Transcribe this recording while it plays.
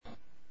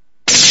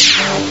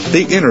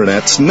the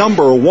Internet's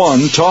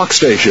 #1 talk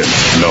station.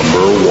 #1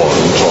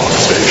 talk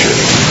station.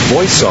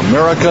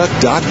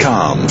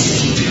 VoiceAmerica.com.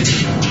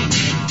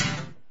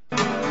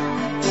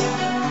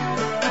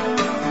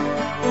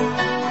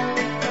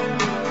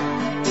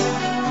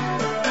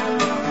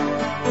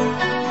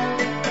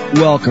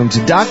 Welcome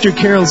to Dr.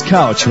 Carol's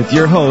Couch with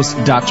your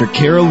host, Dr.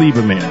 Carol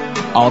Lieberman.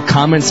 All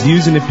comments,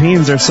 views, and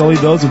opinions are solely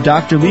those of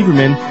Dr.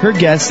 Lieberman, her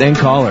guests, and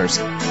callers.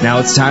 Now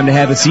it's time to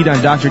have a seat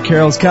on Dr.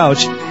 Carol's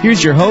Couch.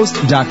 Here's your host,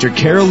 Dr.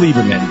 Carol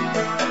Lieberman.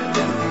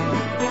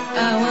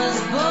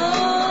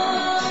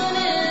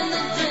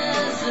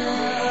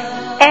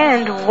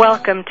 And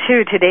welcome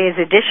to today's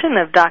edition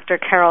of Dr.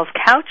 Carol's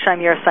Couch.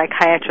 I'm your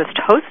psychiatrist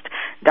host,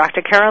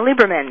 Dr. Carol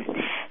Lieberman.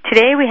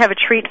 Today we have a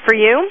treat for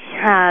you.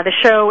 The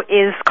show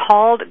is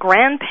called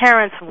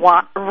Grandparents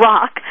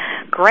Rock,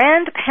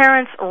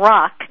 Grandparents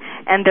Rock,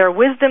 and Their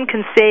Wisdom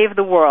Can Save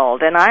the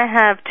World. And I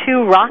have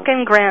two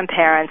rockin'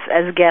 grandparents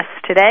as guests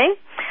today.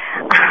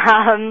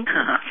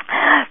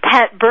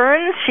 Pat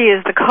Burns, she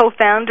is the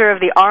co-founder of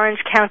the Orange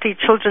County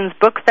Children's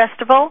Book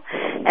Festival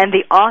and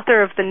the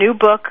author of the new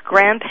book,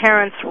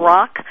 Grandparents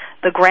Rock,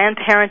 The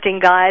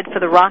Grandparenting Guide for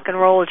the Rock and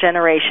Roll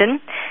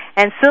Generation.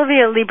 And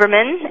Sylvia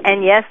Lieberman,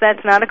 and yes,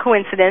 that's not a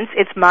coincidence,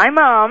 it's my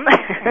mom.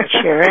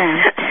 Sure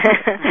is.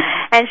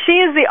 And she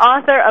is the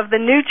author of the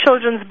new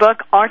children's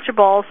book,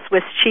 Archibald's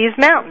Swiss Cheese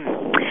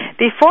Mountain.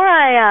 Before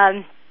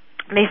I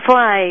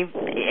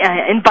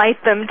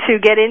invite them to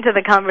get into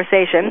the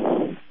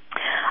conversation,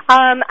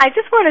 I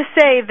just want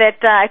to say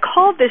that I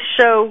called this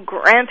show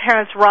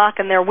Grandparents Rock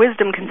and Their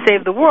Wisdom Can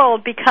Save the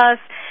World because,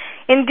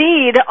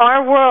 indeed,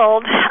 our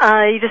world,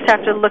 you just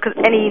have to look at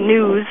any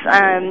news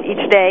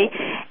each day,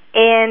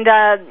 and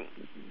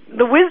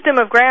the wisdom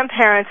of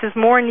grandparents is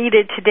more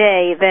needed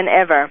today than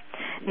ever,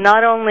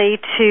 not only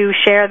to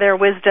share their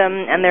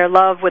wisdom and their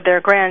love with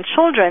their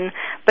grandchildren,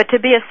 but to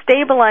be a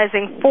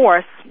stabilizing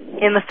force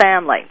in the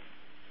family.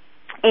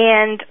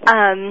 And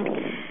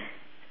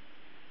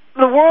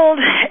the world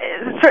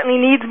certainly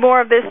needs more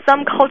of this.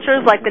 Some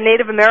cultures, like the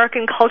Native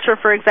American culture,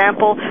 for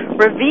example,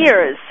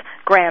 reveres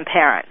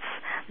grandparents.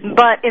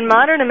 But in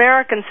modern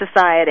American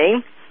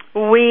society,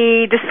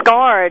 we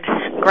discard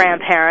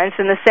grandparents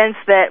in the sense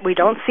that we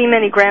don't see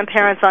many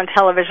grandparents on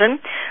television.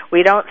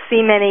 We don't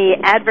see many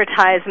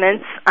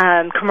advertisements,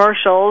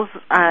 commercials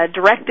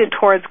directed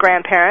towards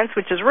grandparents,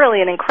 which is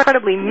really an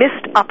incredibly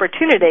missed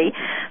opportunity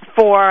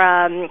for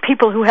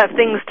people who have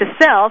things to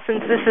sell,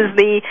 since this is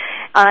the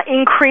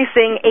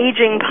increasing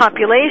aging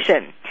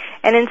population.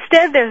 And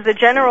instead, there's the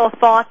general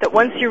thought that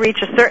once you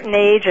reach a certain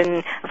age,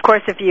 and of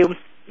course if you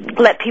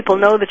let people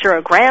know that you're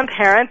a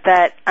grandparent,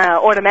 that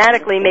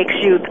automatically makes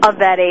you of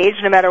that age,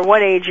 no matter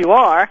what age you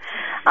are.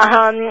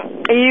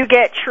 You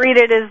get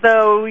treated as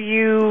though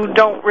you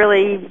don't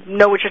really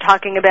know what you're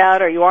talking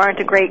about, or you aren't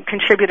a great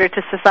contributor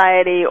to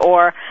society,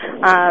 or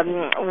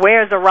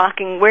where's your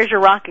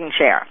rocking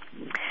chair?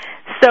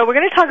 So we're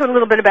going to talk a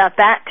little bit about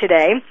that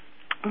today.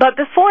 But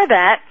before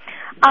that,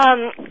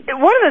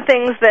 one of the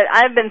things that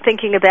I've been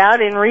thinking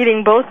about in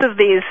reading both of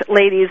these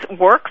ladies'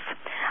 works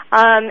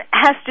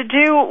has to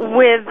do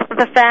with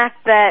the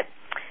fact that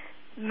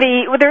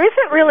there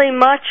isn't really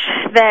much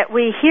that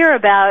we hear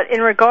about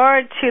in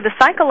regard to the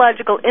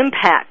psychological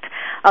impact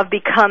of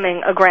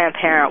becoming a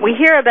grandparent. We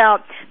hear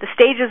about the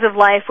stages of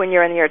life when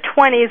you're in your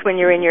 20s, when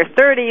you're in your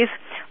 30s,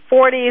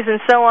 40s, and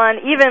so on.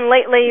 Even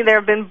lately there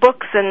have been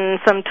books and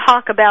some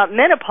talk about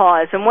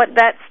menopause and what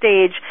that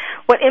stage,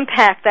 what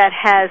impact that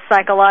has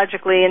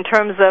psychologically in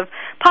terms of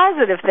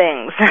positive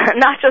things,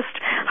 not just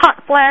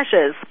hot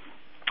flashes.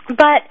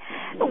 But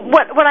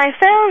what I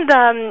found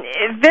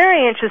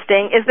very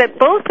interesting is that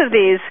both of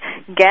these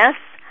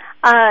guests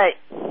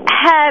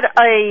had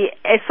a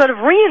sort of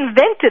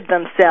reinvented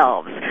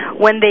themselves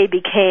when they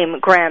became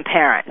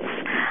grandparents.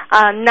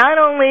 Not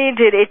only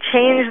did it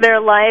change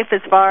their life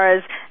as far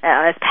as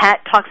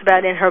Pat talks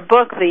about in her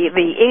book,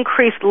 the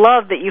increased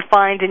love that you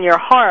find in your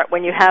heart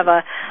when you have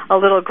a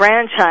little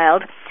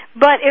grandchild,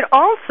 but it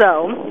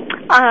also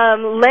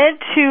led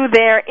to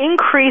their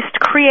increased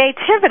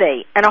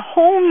creativity and a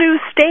whole new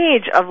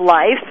stage of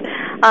life,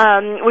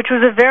 which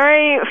was a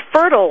very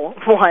fertile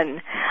one.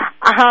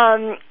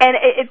 And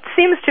it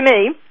seems to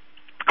me,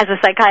 as a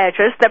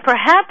psychiatrist, that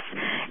perhaps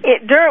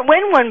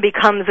when one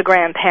becomes a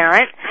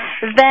grandparent,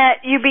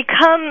 that you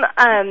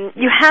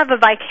have a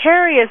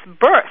vicarious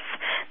birth,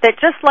 that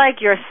just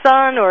like your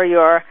son or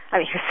your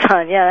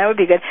son, yeah, that would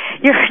be good,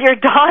 your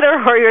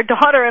daughter or your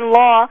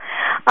daughter-in-law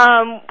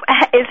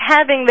is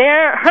having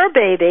her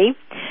baby,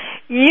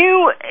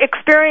 you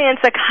experience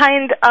a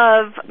kind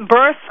of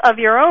birth of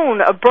your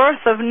own, a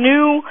birth of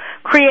new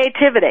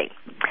creativity.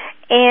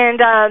 And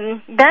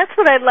that's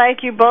what I'd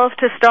like you both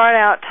to start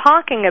out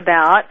talking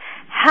about,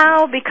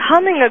 how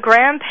becoming a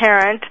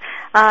grandparent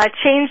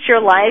changed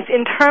your life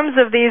in terms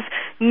of these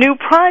new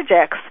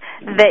projects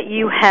that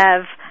you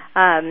have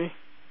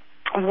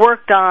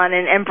worked on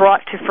and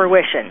brought to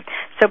fruition.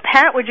 So,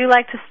 Pat, would you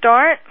like to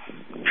start?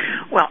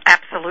 Well,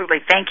 absolutely.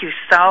 Thank you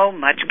so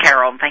much,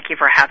 Carol, and thank you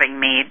for having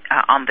me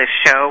on this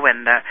show,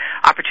 and the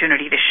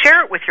opportunity to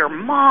share it with your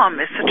mom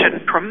is such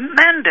a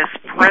tremendous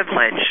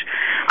privilege.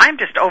 I'm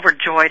just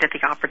overjoyed at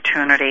the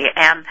opportunity,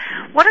 and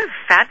what a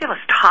fabulous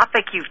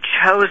topic you've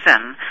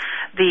chosen,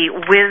 the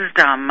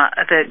wisdom,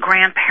 the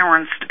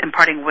grandparents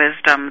imparting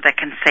wisdom that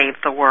can save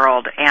the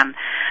world. And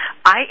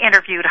I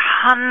interviewed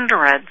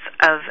hundreds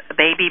of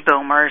baby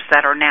boomers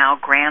that are now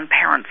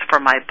grandparents for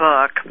my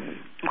book,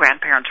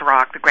 Grandparents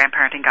Rock, the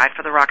Grandparenting Guide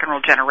for the Rock and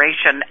Roll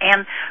Generation.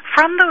 And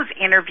from those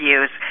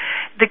interviews,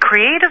 the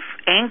creative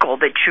angle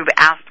that you've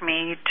asked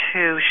me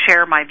to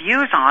share my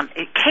views on,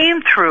 it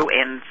came through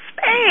in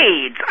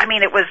spades. I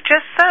mean, it was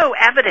just so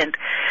evident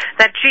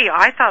that, gee,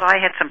 I thought I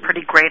had some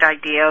pretty great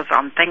ideas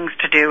on things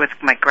to do with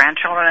my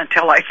grandchildren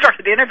until I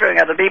started interviewing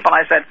other people.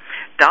 I said,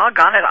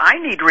 doggone it, I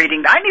need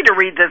to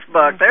read this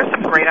book. There's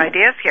some great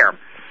ideas here.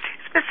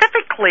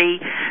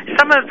 Specifically,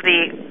 some of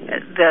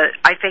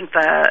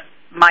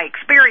my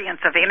experience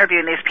of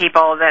interviewing these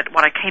people, that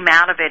what I came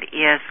out of it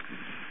is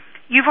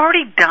you've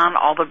already done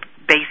all the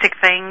basic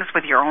things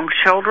with your own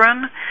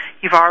children.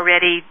 You've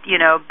already,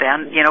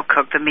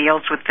 cooked the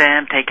meals with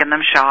them, taken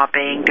them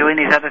shopping, doing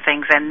these other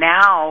things. And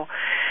now,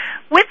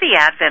 with the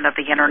advent of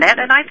the Internet,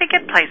 and I think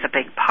it plays a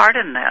big part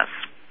in this,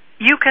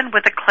 you can,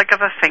 with a click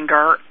of a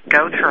finger,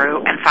 go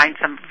through and find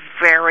some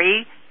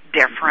very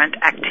different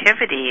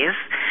activities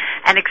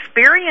and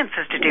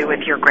experiences to do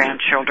with your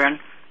grandchildren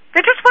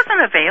that just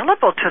wasn't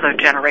available to the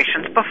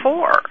generations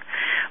before.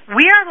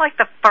 We are like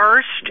the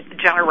first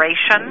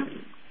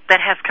generation that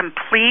has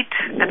complete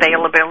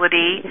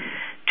availability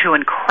to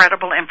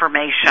incredible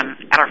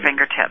information at our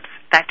fingertips.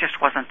 That just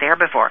wasn't there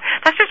before.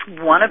 That's just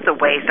one of the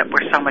ways that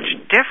we're so much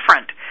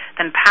different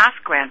than past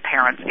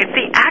grandparents. It's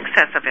the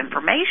access of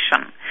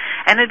information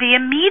and the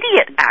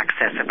immediate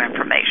access of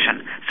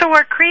information. So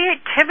our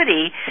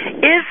creativity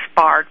is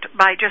sparked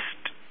by just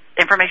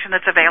information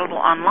that's available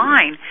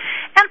online.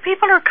 And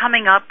people are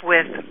coming up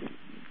with,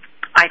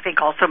 I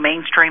think, also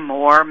mainstream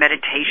more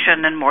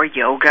meditation and more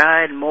yoga,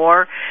 and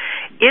more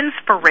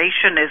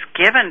inspiration is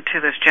given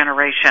to this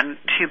generation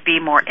to be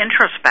more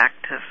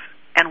introspective.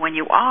 And when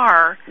you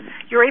are,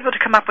 you're able to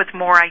come up with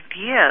more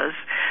ideas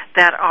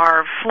that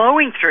are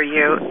flowing through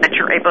you that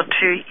you're able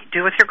to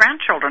do with your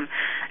grandchildren.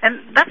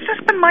 And that's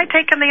just been my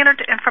take on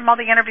from all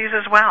the interviews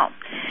as well.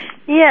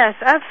 Yes,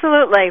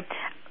 absolutely.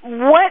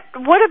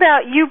 What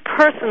about you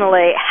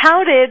personally?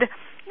 How did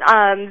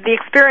the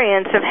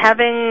experience of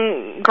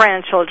having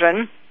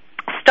grandchildren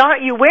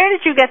start you? Where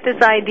did you get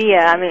this idea?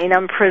 I mean,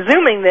 I'm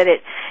presuming that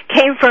it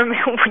came from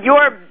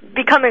your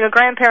becoming a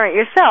grandparent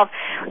yourself.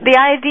 The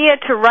idea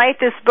to write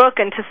this book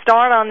and to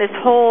start on this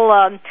whole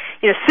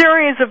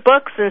series of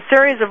books and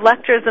series of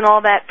lectures and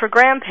all that for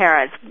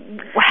grandparents.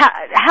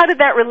 How did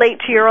that relate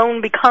to your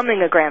own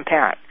becoming a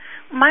grandparent?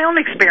 My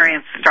own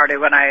experience started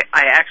when I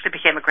actually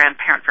became a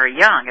grandparent very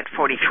young, at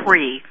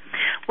 43,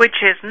 which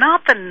is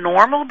not the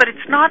normal, but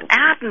it's not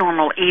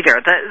abnormal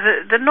either.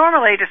 The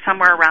normal age is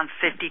somewhere around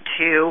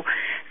 52,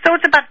 so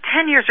it's about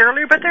 10 years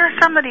earlier, but there are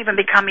some that even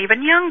become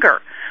even younger.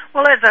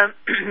 Well, as a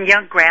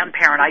young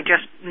grandparent, I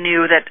just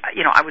knew that,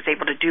 I was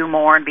able to do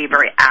more and be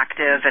very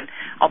active, and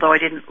although I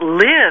didn't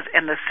live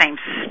in the same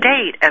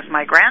state as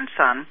my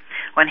grandson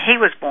when he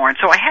was born,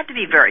 so I had to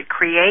be very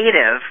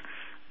creative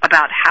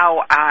about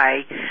how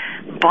I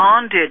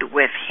bonded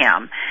with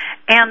him.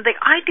 And the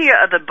idea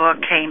of the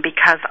book came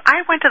because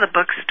I went to the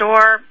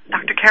bookstore,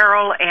 Dr.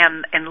 Carol,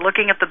 and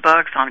looking at the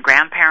books on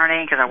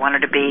grandparenting, because I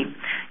wanted to be,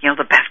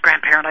 the best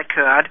grandparent I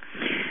could,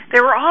 they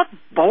were all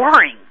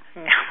boring.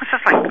 I was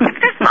just like,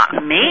 this is not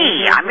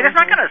me. I mean, it's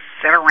not going to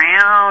sit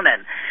around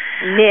and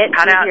knit,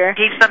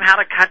 teach them how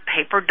to cut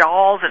paper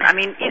dolls. And I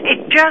mean,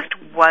 it just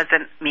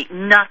wasn't me.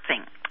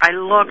 Nothing. I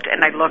looked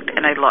and I looked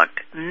and I looked.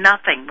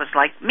 Nothing was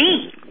like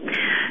me.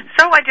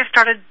 So I just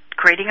started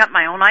creating up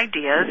my own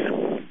ideas.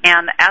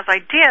 And as I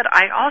did,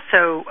 I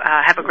also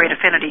have a great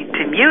affinity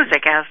to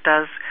music, as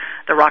does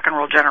the rock and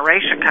roll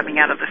generation coming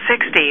out of the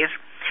 60s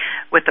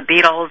with the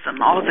Beatles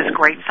and all of this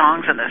great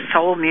songs and the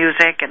soul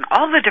music and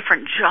all the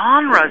different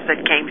genres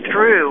that came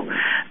through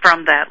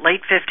from the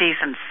late 50s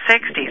and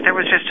 60s. There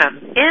was just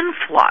an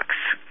influx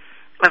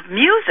of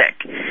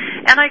music.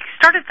 And I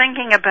started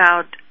thinking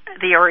about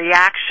the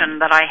reaction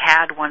that I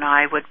had when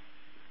I would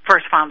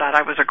first found out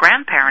I was a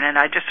grandparent, and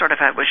I just sort of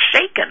was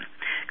shaken.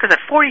 Because at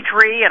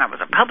 43, and I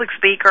was a public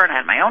speaker, and I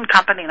had my own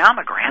company, and now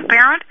I'm a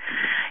grandparent.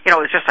 It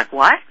was just like,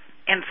 what?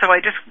 And so I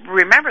just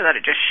remember that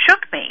it just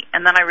shook me.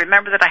 And then I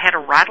remember that I had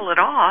to rattle it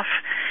off.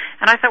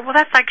 And I thought, well,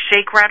 that's like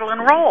shake, rattle,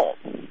 and roll.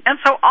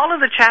 And so all of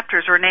the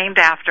chapters were named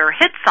after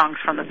hit songs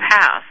from the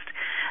past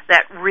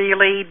that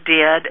really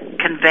did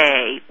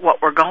convey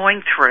what we're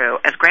going through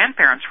as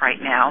grandparents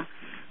right now.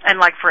 And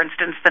like, for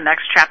instance, the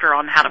next chapter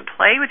on how to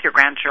play with your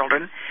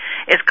grandchildren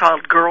is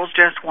called Girls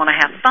Just Want to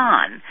Have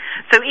Fun.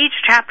 So each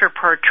chapter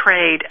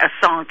portrayed a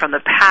song from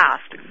the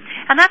past.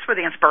 And that's where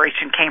the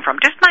inspiration came from.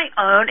 Just my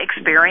own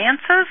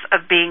experiences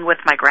of being with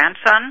my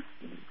grandson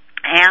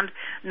and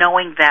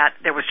knowing that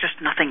there was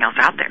just nothing else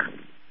out there.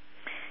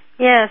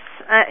 Yes,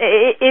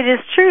 it is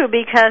true,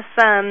 because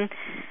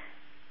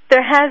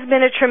there has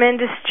been a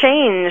tremendous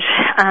change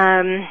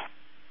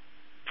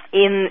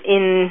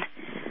in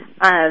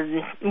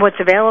what's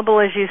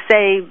available, as you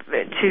say,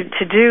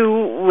 to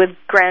do with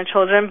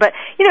grandchildren. But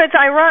it's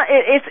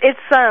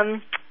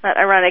not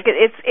ironic.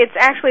 It's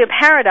actually a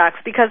paradox,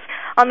 because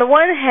on the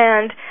one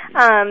hand,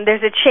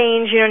 there's a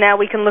change. Now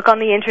we can look on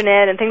the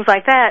internet and things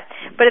like that.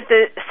 But at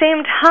the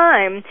same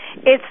time,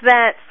 it's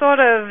that sort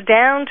of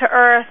down to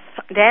earth,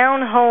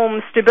 down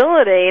home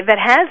stability that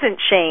hasn't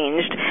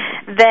changed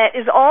that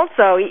is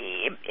also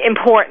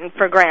important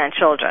for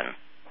grandchildren.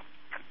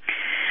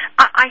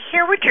 I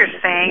hear what you're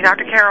saying,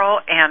 Dr. Carol,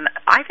 and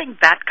I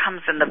think that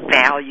comes in the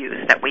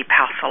values that we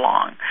pass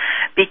along,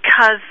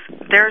 because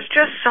there's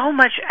just so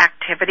much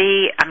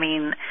activity. I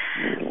mean,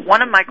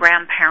 one of my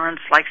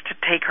grandparents likes to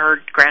take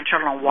her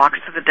grandchildren on walks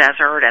to the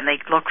desert, and they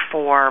look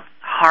for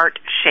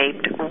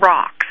heart-shaped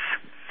rocks.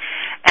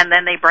 And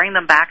then they bring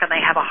them back, and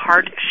they have a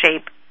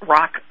heart-shaped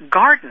rock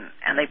garden,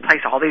 and they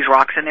place all these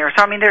rocks in there.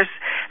 So, I mean, there's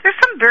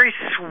some very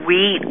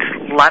sweet,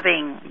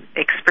 loving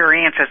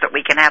experiences that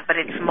we can have, but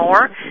it's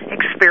more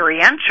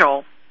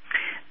experiential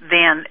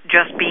than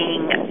just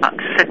being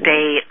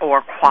sedate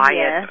or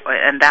quiet.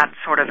 Yes. And that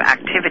sort of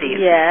activity.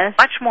 Yes.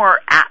 Much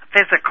more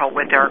physical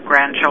with their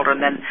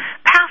grandchildren than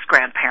past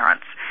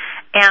grandparents.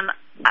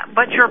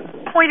 But your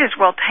point is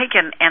well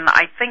taken, and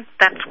I think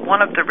that's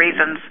one of the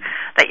reasons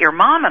that your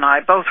mom and I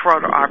both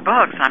wrote our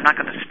books. And I'm not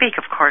going to speak,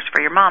 of course,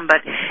 for your mom,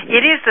 but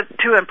it is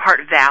to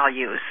impart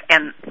values,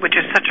 and which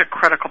is such a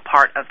critical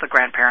part of the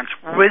grandparents'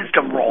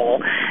 wisdom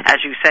role,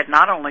 as you said,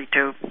 not only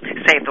to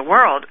save the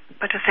world,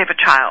 but to save a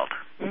child.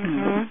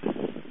 Mm-hmm.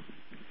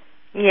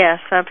 Yes,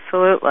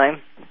 absolutely.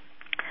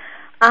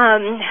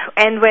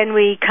 And when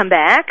we come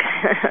back,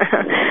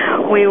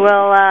 we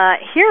will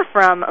hear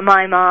from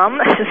my mom,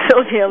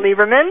 Sylvia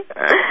Lieberman,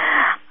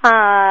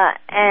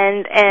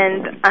 and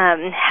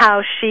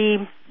how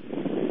she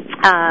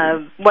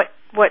what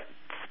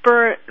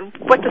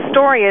the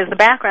story is, the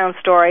background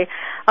story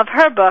of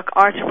her book,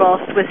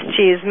 Archibald Swiss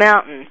Cheese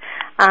Mountain.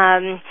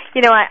 I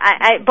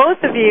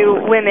both of you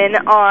women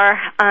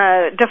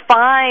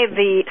defy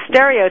the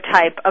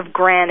stereotype of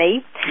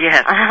granny.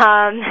 Yes.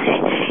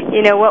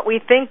 What we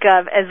think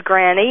of as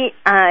granny,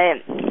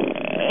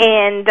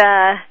 and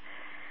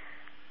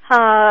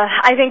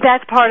I think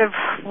that's part of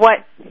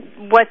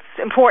what's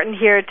important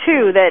here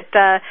too.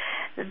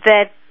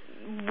 That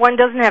one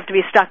doesn't have to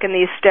be stuck in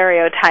these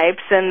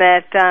stereotypes, and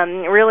that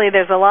really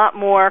there's a lot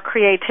more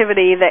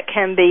creativity that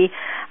can be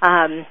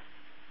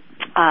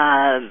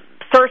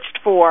searched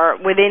for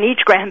within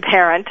each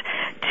grandparent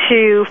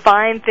to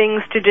find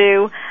things to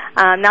do,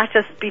 not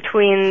just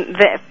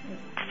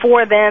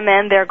for them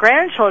and their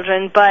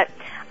grandchildren, but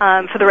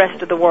for the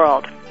rest of the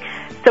world.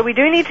 So we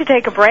do need to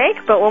take a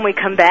break, but when we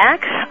come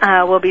back,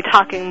 we'll be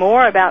talking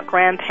more about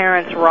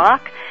Grandparents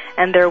Rock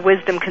and their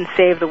wisdom can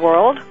save the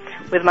world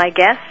with my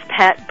guest,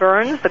 Pat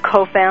Burns, the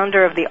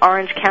co-founder of the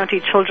Orange County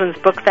Children's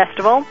Book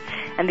Festival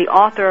and the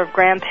author of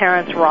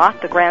Grandparents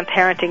Rock, the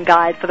Grandparenting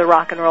Guide for the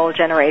Rock and Roll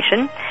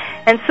Generation,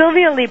 and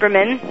Sylvia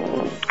Lieberman,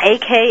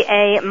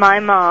 a.k.a. my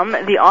mom,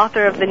 the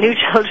author of the new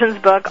children's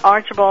book,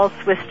 Archibald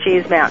Swiss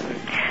Cheese Mountain.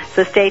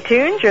 So stay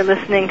tuned. You're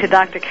listening to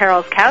Dr.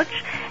 Carol's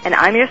Couch, and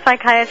I'm your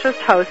psychiatrist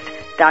host,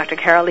 Dr.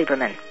 Carol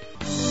Lieberman.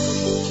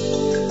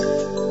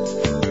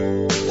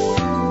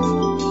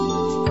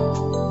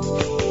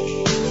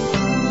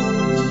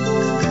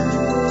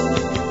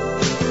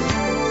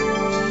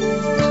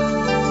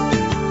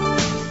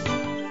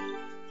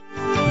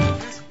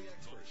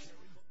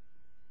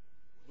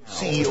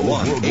 CEO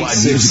of Worldwide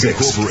Music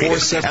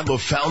Incorporated and the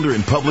founder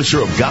and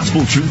publisher of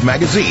Gospel Truth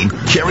Magazine,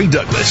 Carrie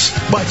Douglas.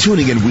 By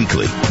tuning in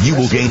weekly, you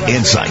will gain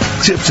insight,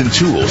 tips, and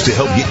tools to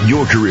help get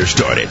your career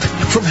started.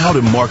 From how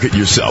to market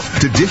yourself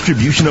to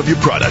distribution of your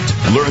product,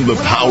 learn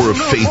the power of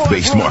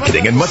faith-based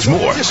marketing and much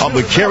more on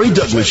The Carrie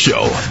Douglas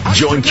Show.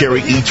 Join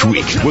Carrie each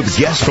week with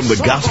guests from the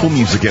gospel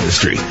music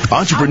industry,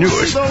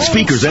 entrepreneurs,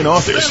 speakers, and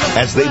authors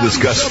as they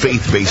discuss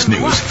faith-based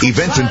news,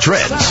 events, and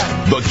trends.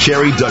 The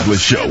Carrie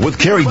Douglas Show with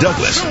Carrie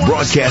Douglas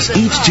broadcasts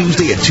each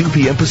Tuesday at 2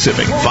 p.m.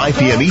 Pacific, 5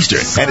 p.m.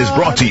 Eastern, and is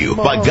brought to you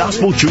by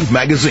Gospel Truth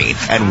Magazine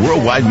and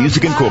Worldwide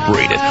Music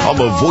Incorporated on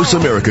the Voice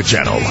America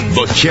channel.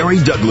 The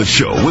Carrie Douglas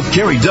Show with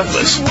Carrie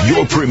Douglas,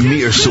 your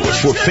premier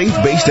source for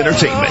faith-based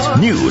entertainment,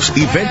 news,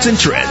 events, and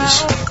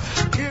trends.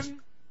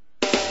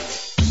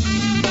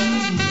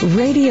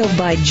 Radio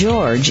by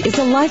George is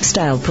a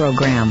lifestyle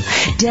program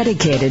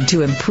dedicated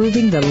to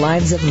improving the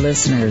lives of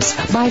listeners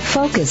by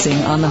focusing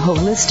on the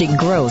holistic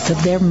growth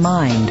of their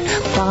mind,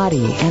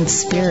 body, and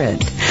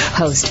spirit.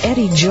 Host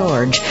Eddie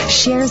George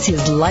shares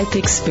his life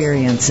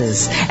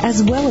experiences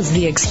as well as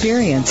the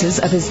experiences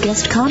of his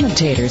guest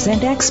commentators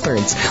and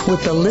experts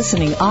with the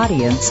listening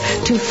audience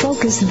to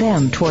focus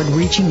them toward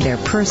reaching their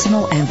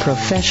personal and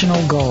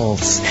professional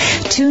goals.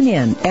 Tune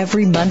in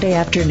every Monday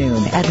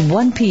afternoon at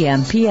 1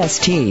 p.m.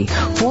 PST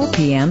 4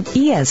 p.m.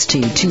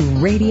 EST to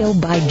Radio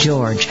by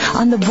George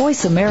on the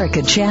Voice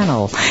America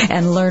channel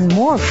and learn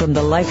more from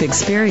the life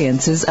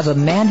experiences of a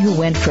man who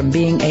went from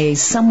being a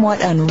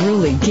somewhat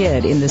unruly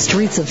kid in the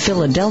streets of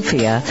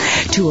Philadelphia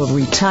to a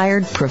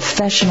retired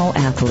professional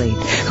athlete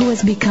who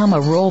has become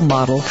a role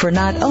model for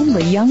not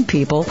only young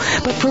people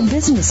but for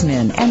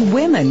businessmen and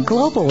women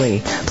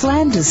globally.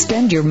 Plan to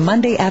spend your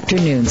Monday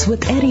afternoons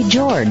with Eddie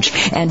George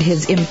and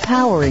his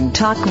empowering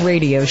talk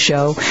radio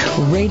show,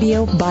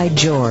 Radio by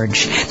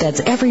George. That's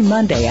every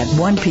Monday at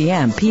 1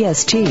 p.m.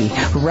 PST,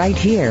 right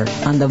here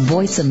on the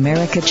Voice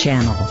America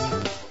channel.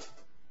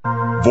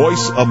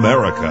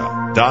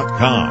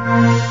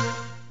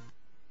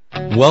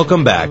 VoiceAmerica.com.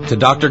 Welcome back to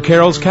Dr.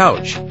 Carol's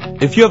Couch.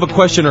 If you have a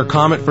question or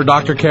comment for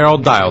Dr. Carol,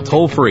 dial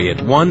toll-free at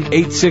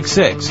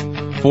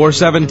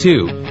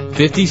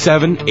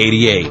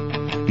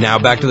 1-866-472-5788. Now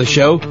back to the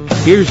show.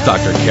 Here's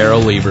Dr.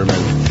 Carol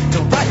Lieberman.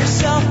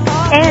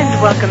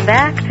 And welcome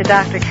back to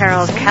Dr.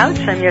 Carol's Couch.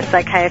 I'm your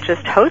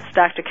psychiatrist host,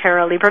 Dr.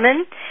 Carol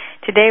Lieberman.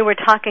 Today we're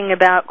talking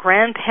about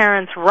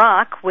Grandparents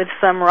Rock with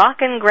some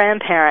rockin'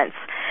 grandparents.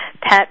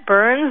 Pat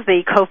Burns,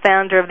 the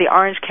co-founder of the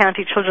Orange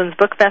County Children's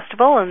Book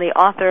Festival and the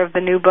author of the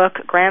new book,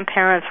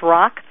 Grandparents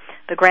Rock,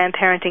 the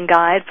Grandparenting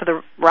Guide for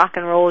the Rock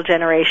and Roll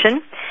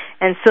Generation,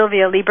 and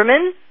Sylvia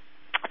Lieberman,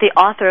 the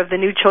author of the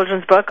new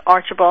children's book,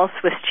 Archibald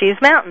Swiss Cheese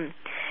Mountain.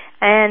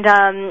 And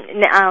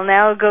I'll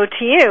now go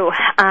to you,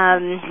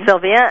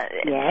 Sylvia.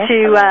 Yes.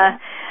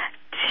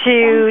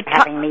 To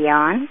having me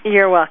on.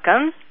 You're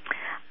welcome.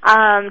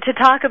 To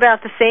talk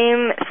about the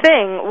same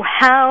thing,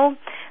 how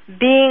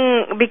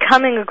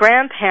becoming a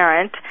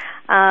grandparent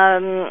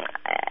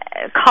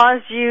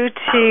caused you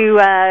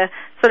to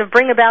sort of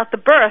bring about the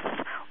birth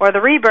or the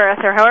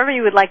rebirth, or however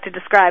you would like to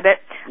describe it,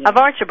 of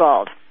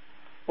Archibald.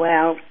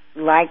 Well,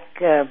 like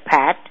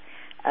Pat,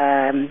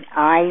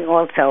 I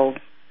also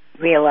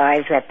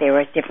realize that there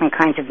are different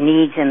kinds of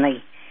needs in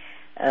the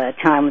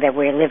time that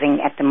we're living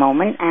at the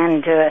moment,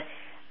 and to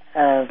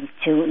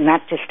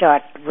not to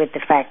start with the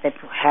fact that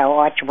how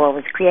Archibald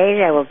was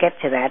created, I will get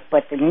to that,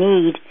 but the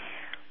need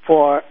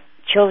for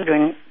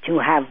children to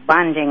have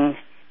bonding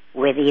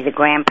with either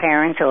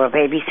grandparents or a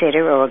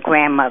babysitter or a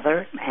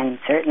grandmother, and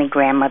certainly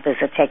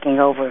grandmothers are taking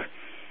over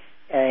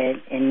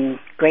in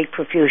great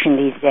profusion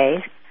these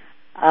days.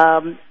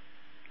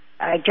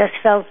 I just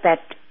felt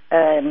that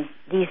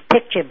these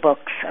picture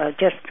books are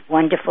just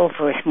wonderful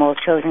for small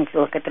children to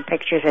look at the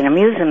pictures and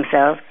amuse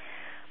themselves,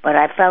 but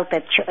I felt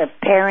that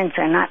parents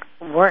are not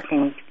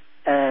working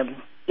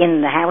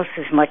in the house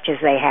as much as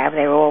they have.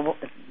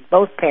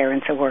 Both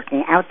parents are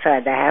working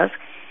outside the house,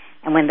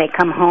 and when they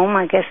come home,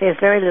 I guess there's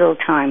very little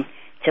time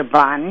to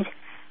bond,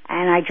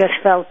 and I just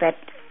felt that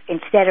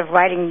instead of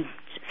writing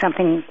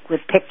something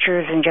with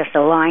pictures and just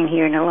a line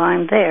here and a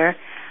line there,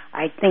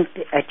 I think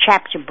a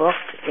chapter book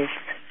is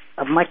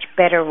a much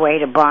better way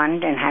to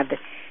bond and have the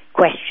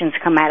questions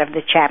come out of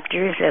the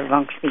chapters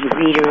amongst the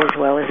reader as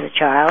well as the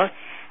child.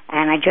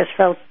 And I just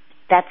felt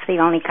that's the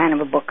only kind of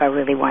a book I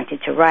really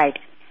wanted to write.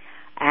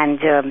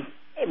 And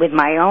with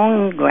my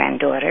own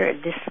granddaughter,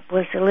 this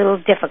was a little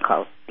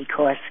difficult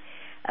because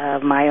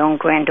my own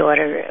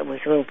granddaughter was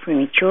a little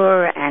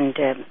premature, and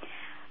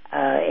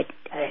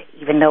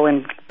even though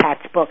in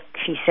Pat's book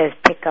she says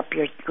pick up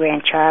your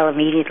grandchild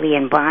immediately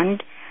and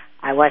bond,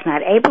 I was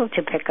not able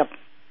to pick up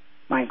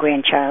my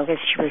grandchild as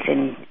she was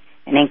in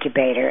an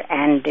incubator,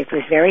 and it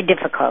was very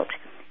difficult.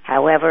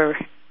 However,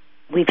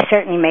 we've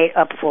certainly made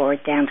up for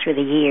it down through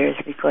the years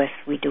because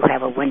we do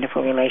have a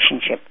wonderful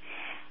relationship,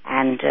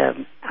 and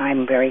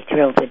I'm very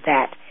thrilled with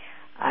that.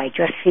 I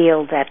just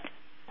feel that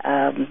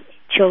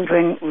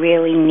children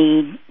really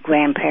need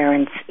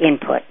grandparents'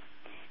 input,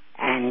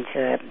 and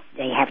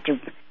they have to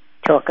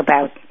talk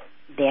about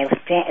their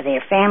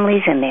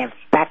families and their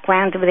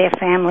background of their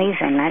families,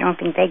 and I don't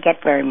think they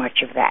get very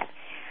much of that.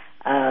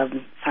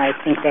 I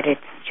think that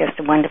it's just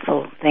a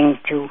wonderful thing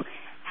to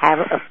have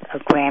a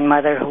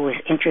grandmother who is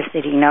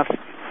interested enough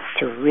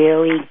to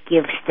really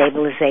give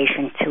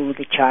stabilization to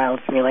the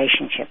child's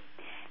relationship.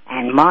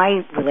 And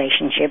my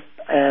relationship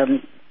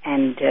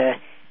and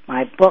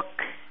my book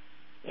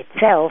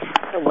itself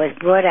was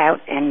brought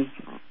out and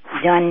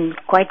done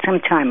quite some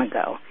time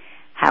ago.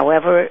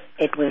 However,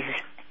 it was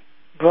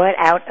brought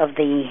out of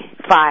the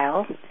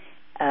file,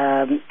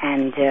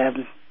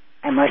 and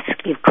I must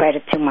give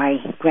credit to my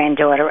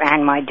granddaughter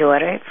and my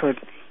daughter for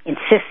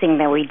insisting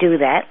that we do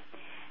that.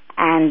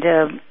 And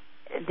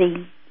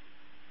the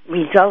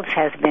results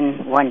has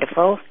been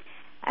wonderful.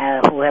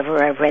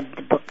 Whoever I read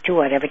the book to,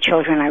 whatever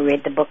children I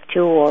read the book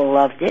to, all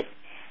loved it,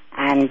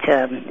 and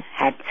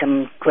had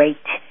some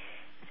great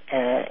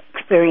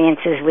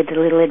experiences with the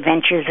little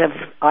adventures of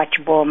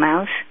Archibald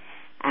Mouse,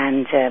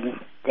 and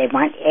they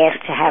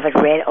asked to have it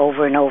read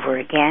over and over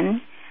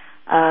again.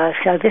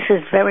 So this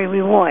is very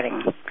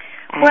rewarding.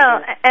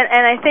 Well,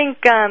 and I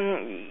think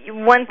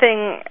one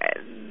thing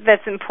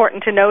that's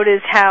important to note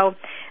is how.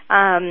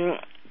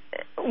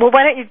 Well,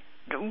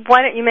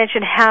 why don't you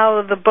mention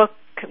how the book,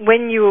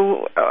 when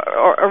you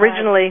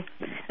originally,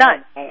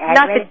 not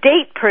the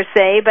date per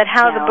se, but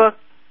how the book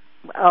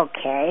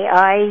Okay,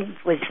 I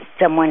was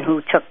someone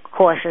who took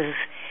courses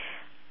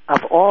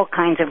of all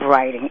kinds of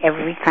writing,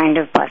 every kind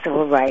of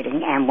possible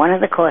writing, and one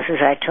of the courses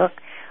I took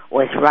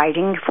was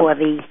writing for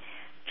the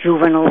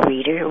juvenile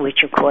reader,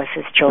 which of course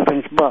is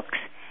children's books.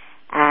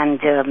 And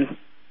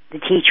the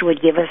teacher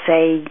would give us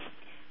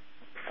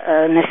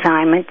an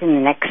assignment, and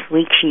the next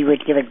week she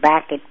would give it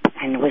back,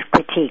 and it was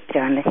critiqued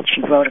on it.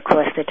 She wrote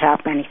across the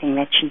top anything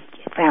that she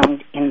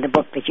found in the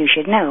book that you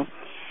should know.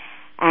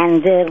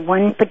 And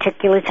one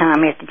particular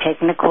time, after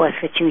taking the course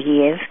for 2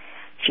 years,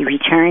 she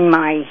returned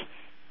my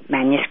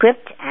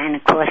manuscript, and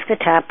across the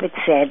top it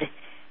said,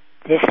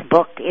 "This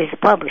book is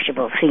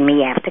publishable. See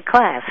me after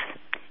class."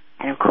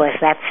 And of course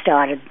that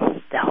started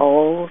the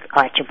whole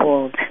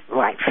Archibald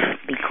life,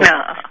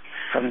 because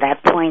from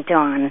that point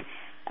on,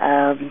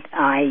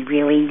 I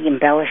really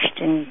embellished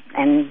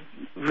and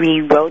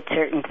rewrote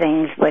certain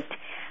things, but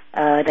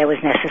that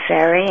was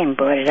necessary, and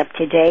brought it up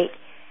to date,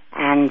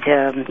 and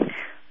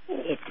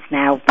it's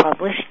now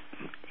published.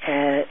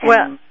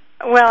 Well,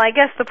 I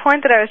guess the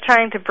point that I was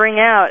trying to bring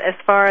out as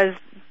far as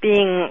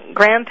being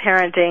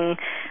grandparenting,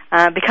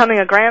 becoming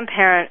a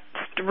grandparent,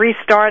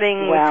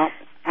 restarting... Well,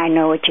 I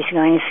know what you're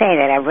going to say.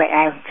 That I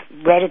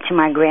read it to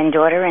my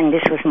granddaughter, and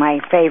this was my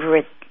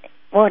favorite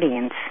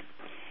audience.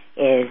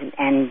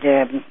 And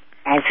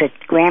as a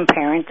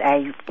grandparent,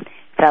 I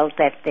felt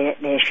that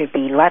there should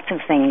be lots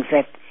of things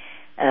that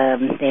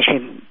there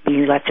should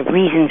be lots of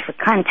reasons for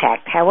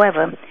contact.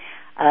 However,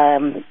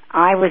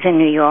 I was in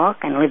New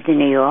York and lived in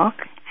New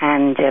York,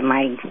 and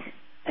my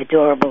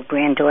adorable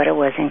granddaughter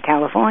was in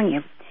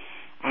California,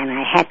 and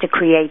I had to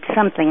create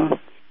something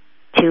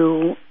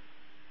to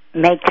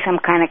make some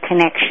kind of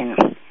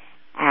connection.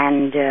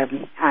 And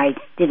I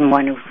didn't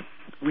want to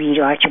read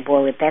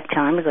Archibald at that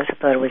time because I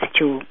thought it was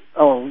too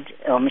old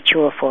or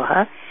mature for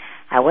her.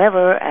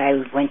 However, I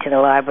went to the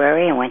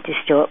library and went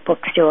to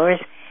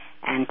bookstores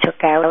and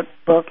took out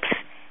books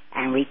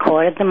and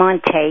recorded them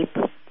on tape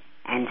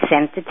and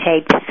sent the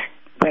tapes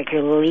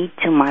regularly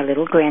to my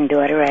little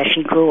granddaughter as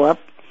she grew up.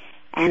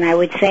 And I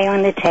would say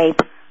on the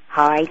tape,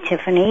 "Hi,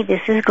 Tiffany,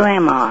 this is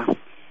Grandma.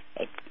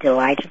 It's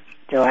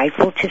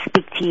delightful to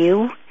speak to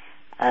you.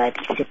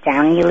 Sit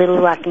down in your little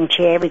rocking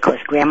chair because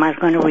Grandma's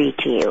going to read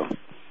to you."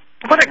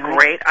 What a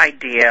great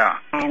idea.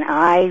 And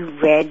I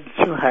read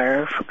to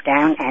her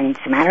down, and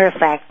as a matter of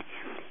fact,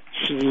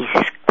 she's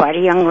quite a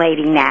young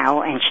lady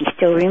now, and she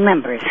still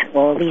remembers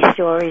all these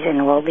stories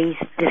and all this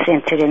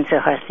incidents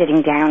of her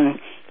sitting down and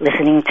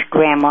listening to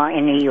Grandma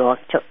in New York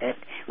to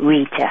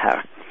read to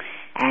her.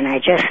 And I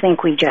just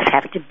think we just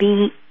have to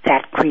be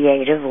that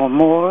creative, or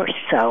more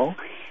so,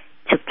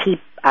 to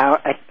keep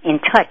in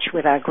touch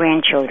with our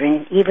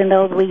grandchildren, even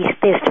though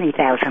they're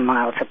 3,000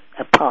 miles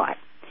apart.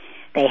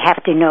 They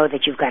have to know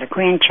that you've got a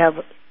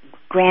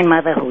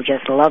grandmother who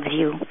just loves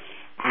you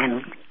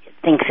and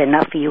thinks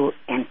enough of you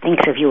and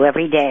thinks of you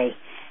every day,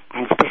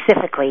 and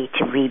specifically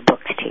to read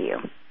books to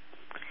you.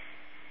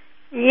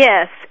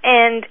 Yes,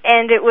 and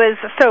it was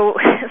so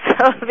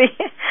the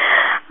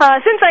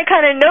since I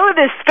kind of know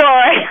this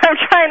story, I'm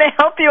trying to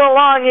help you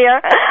along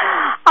here.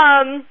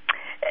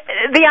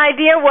 The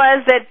idea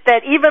was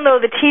that even though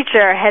the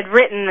teacher had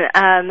written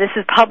this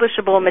is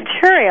publishable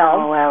material.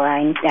 Oh, well,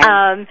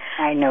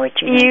 I know what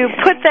you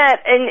put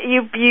that, and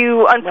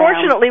you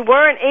unfortunately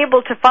weren't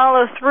able to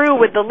follow through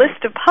with the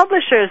list of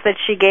publishers that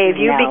she gave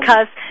you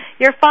because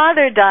your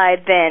father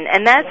died then,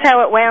 and that's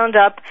how it wound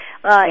up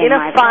in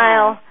a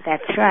file.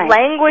 That's right.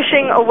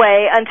 Languishing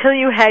away until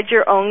you had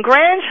your own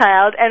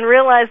grandchild and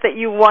realized that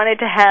you wanted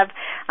to have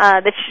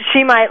that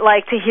she might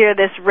like to hear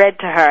this read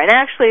to her. And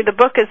actually, the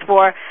book is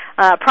for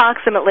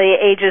approximately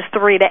ages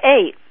 3 to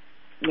 8.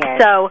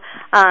 Yes. So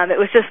it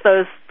was just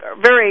those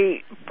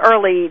very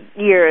early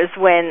years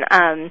when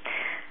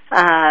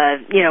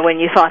when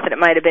you thought that it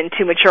might have been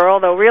too mature,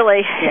 although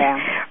really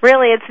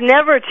it's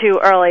never too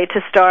early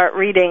to start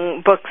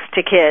reading books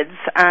to kids,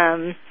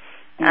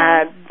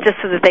 just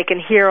so that they can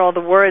hear all the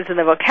words and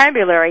the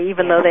vocabulary,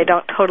 even though they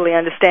don't totally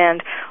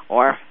understand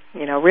or,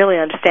 really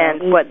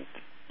understand what...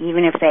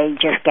 Even if they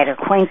just get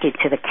acquainted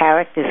to the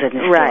characters of the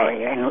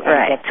story and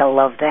get to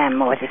love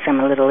them, or to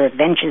some little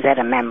adventures that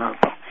are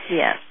memorable.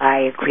 Yes.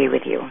 I agree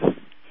with you.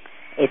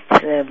 It's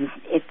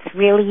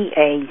really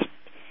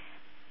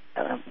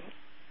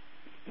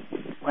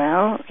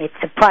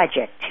it's a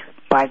project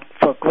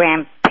for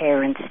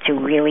grandparents to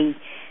really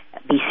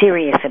be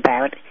serious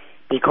about,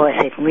 because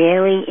it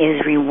really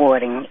is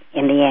rewarding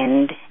in the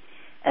end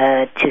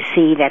to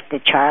see that the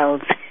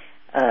child's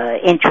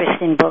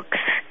interest in books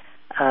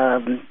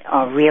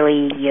are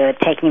really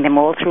taking them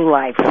all through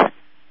life.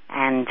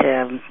 And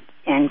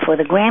for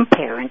the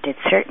grandparent,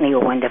 it's certainly a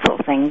wonderful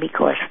thing,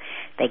 because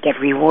they get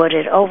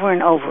rewarded over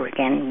and over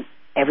again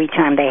every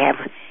time they have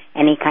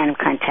any kind of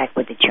contact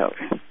with the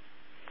children.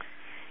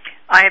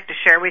 I have to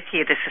share with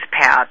you, this is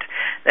Pat,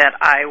 that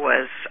I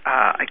was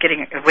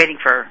waiting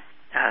for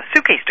a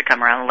suitcase to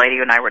come around. The lady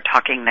and I were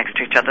talking next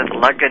to each other at the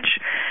luggage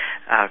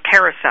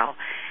carousel,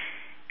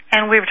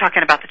 and we were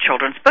talking about the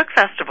Children's Book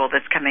Festival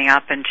that's coming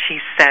up, and she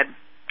said,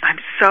 I'm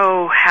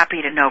so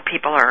happy to know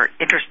people are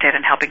interested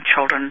in helping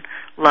children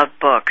love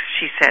books,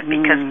 she said,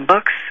 because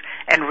books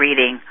and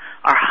reading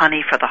are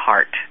honey for the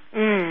heart.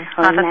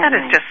 That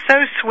is just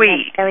so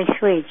sweet. That's very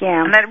sweet,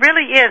 yeah. And that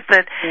really is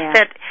that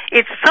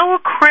it's so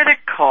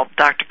critical,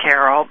 Dr.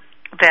 Carol,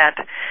 that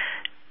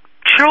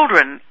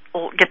children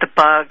get the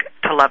bug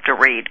to love to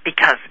read,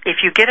 because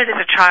if you get it as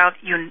a child,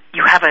 you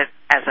have it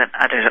as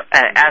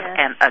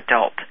an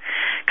adult.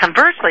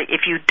 Conversely,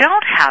 if you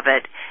don't have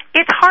it,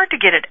 it's hard to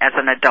get it as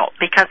an adult,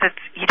 because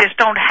you just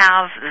don't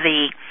have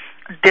the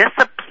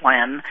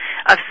discipline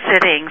of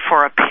sitting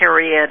for a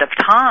period of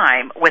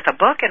time with a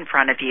book in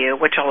front of you,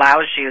 which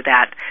allows you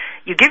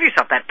you give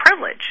yourself that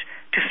privilege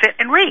to sit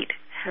and read.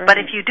 Right. But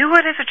if you do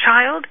it as a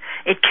child,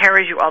 it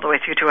carries you all the way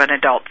through to an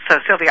adult. So,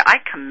 Sylvia, I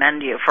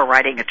commend you for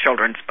writing a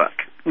children's book.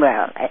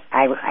 Well,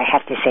 I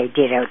have to say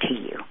ditto to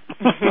you.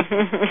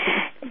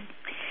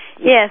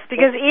 Yes,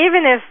 because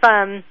even if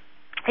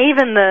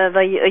even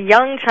the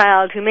young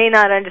child who may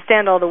not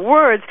understand all the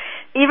words,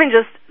 even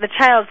just the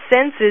child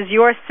senses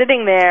you're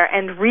sitting there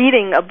and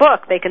reading a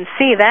book, they can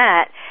see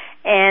that,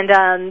 and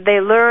they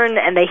learn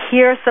and they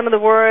hear some of the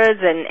words,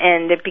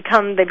 and they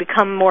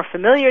become more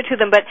familiar to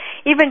them. But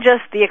even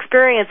just the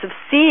experience of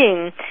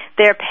seeing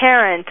their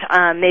parent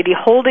maybe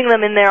holding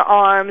them in their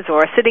arms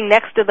or sitting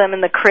next to them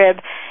in the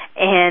crib,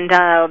 and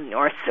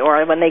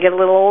or when they get a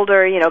little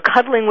older,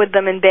 cuddling with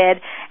them in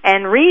bed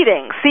and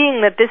reading,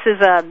 seeing that this is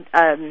that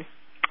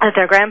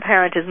their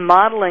grandparent is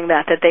modeling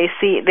that they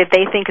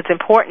think it's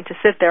important to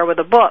sit there with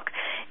a book,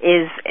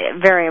 is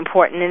very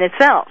important in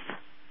itself.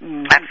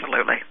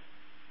 Absolutely.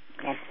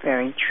 That's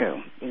very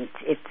true.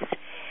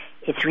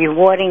 It's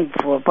rewarding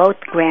for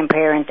both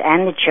grandparents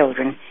and the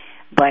children,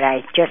 but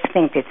I just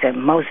think it's a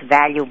most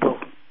valuable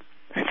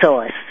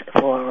source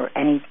for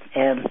any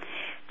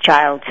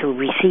child to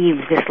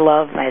receive this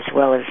love as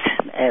well as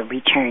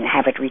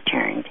have it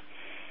returned.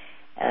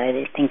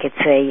 I think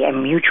it's a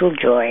mutual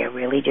joy, I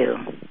really do.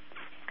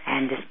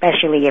 And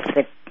especially if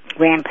the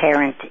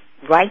grandparent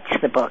writes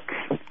the book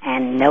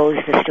and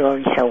knows the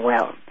story so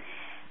well.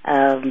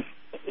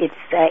 If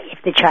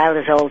the child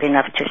is old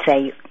enough to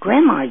say,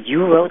 "Grandma,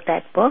 you wrote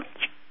that book,"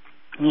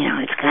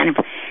 it's kind of,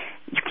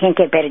 you can't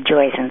get better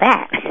joy than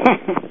that.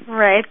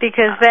 Right,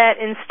 because that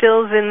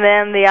instills in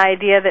them the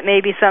idea that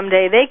maybe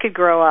someday they could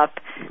grow up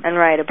and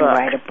write a book.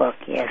 Write a book,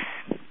 yes.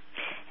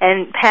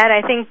 And Pat,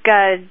 I think,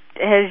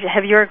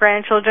 have your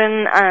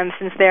grandchildren,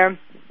 since they're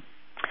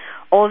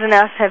old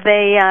enough, have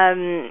they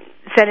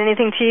said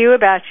anything to you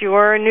about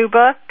your new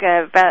book,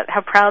 about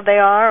how proud they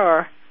are,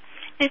 or?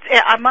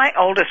 My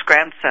oldest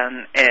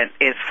grandson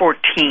is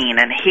 14,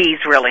 and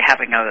he's really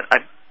having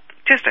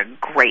just a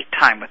great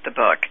time with the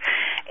book.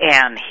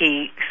 And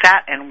he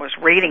sat and was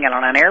reading it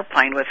on an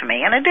airplane with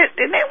me, and it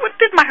did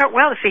my heart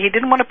well to see he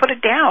didn't want to put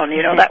it down.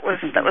 That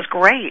was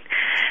great.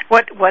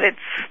 What it's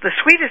the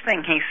sweetest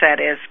thing he said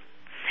is,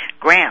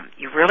 "Graham,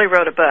 you really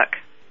wrote a book.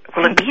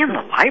 Will it be in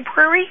the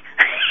library?"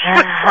 He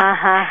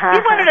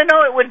wanted to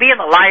know it would be in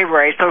the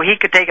library so he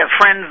could take his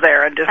friends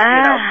there and just,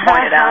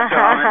 point it out to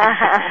them.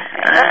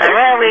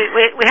 Well,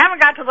 we haven't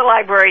got to the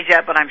libraries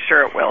yet, but I'm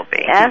sure it will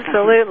be.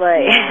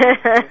 Absolutely.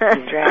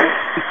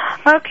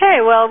 Okay,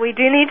 well, we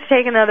do need to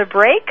take another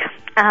break.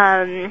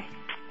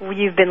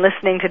 You've been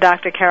listening to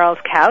Dr.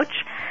 Carol's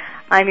Couch.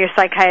 I'm your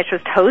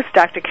psychiatrist host,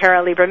 Dr.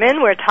 Carol Lieberman.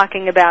 We're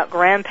talking about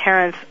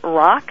Grandparents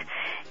Rock.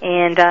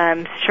 And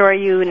I'm sure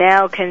you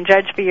now can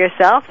judge for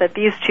yourself that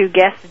these two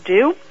guests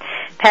do.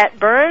 Pat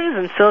Burns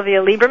and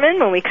Sylvia Lieberman.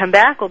 When we come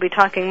back, we'll be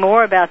talking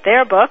more about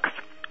their books.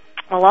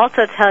 We'll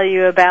also tell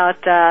you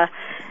about,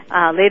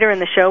 later in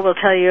the show, we'll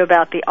tell you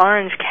about the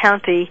Orange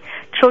County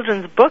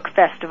Children's Book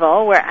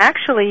Festival, where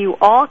actually you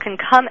all can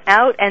come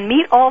out and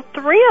meet all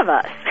three of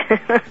us,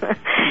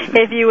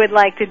 if you would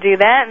like to do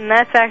that. And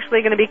that's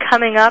actually going to be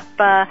coming up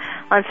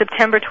on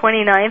September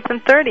 29th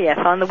and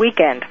 30th on the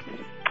weekend.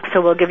 So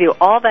we'll give you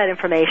all that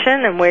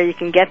information and where you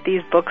can get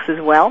these books as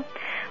well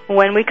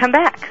when we come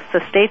back. So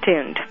stay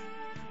tuned.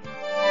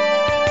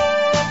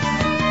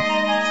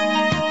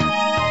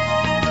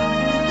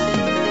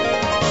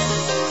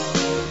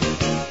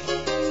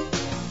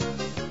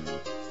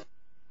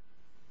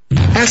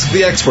 Ask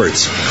the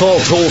experts. Call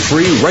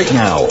toll-free right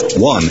now,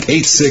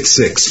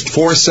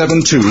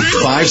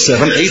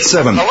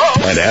 1-866-472-5787.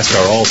 And ask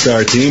our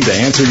All-Star team to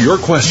answer your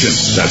question.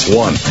 That's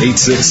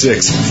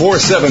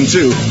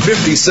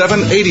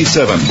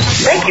 1-866-472-5787.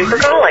 Thank you for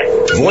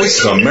calling.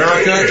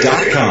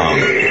 VoiceAmerica.com.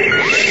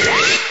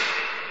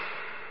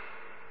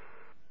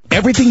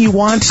 Everything you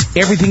want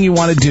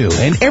to do,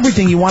 and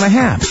everything you want to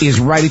have is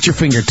right at your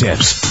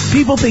fingertips.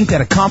 People think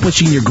that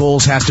accomplishing your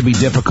goals has to be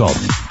difficult.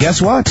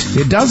 Guess what?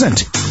 It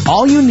doesn't.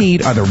 All you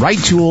need are the right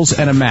tools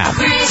and a map.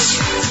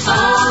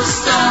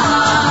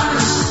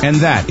 And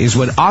that is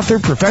what author,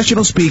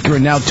 professional speaker,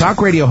 and now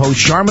talk radio host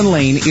Charmin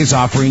Lane is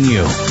offering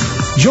you.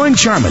 Join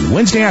Charmin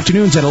Wednesday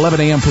afternoons at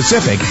 11 a.m.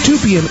 Pacific, 2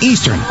 p.m.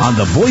 Eastern on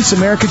the Voice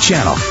America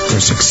channel, for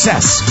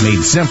Success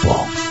Made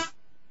Simple.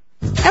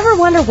 Ever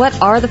wonder what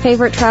are the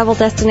favorite travel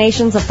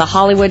destinations of the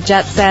Hollywood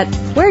jet set?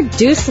 Where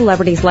do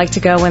celebrities like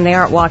to go when they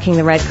aren't walking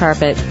the red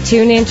carpet?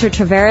 Tune in to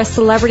Traveras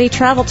Celebrity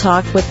Travel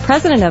Talk with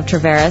President of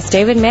Traveras,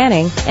 David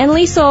Manning, and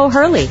Lisa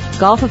O'Hurley,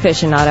 golf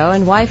aficionado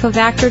and wife of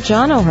actor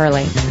John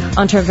O'Hurley.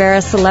 On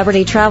Traveras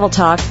Celebrity Travel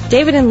Talk,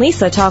 David and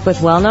Lisa talk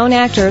with well-known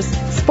actors,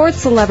 sports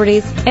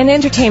celebrities, and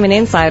entertainment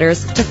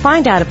insiders to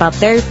find out about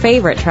their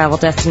favorite travel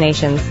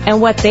destinations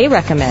and what they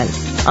recommend.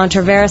 On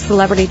Traveras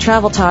Celebrity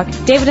Travel Talk,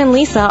 David and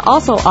Lisa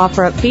also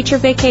offer up feature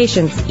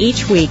vacations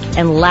each week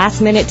and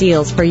last-minute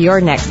deals for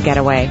your next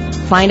getaway.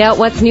 Find out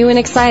what's new and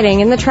exciting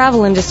in the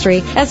travel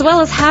industry, as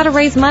well as how to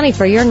raise money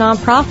for your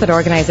nonprofit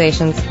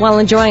organizations while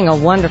enjoying a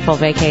wonderful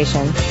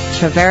vacation.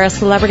 Traveras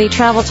Celebrity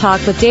Travel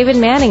Talk with David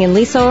Manning and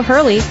Lisa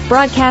O'Hurley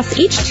broadcasts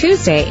each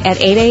Tuesday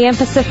at 8 a.m.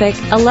 Pacific,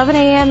 11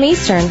 a.m.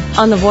 Eastern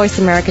on the Voice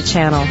America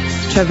channel.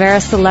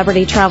 Traveras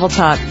Celebrity Travel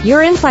Talk,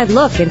 your inside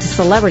look into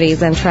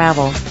celebrities and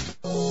travel.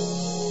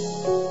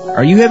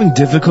 Are you having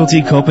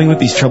difficulty coping with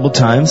these troubled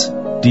times?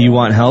 Do you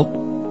want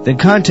help? Then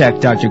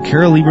contact Dr.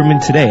 Carol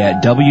Lieberman today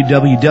at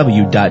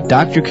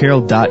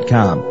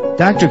www.drcarol.com.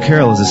 Dr.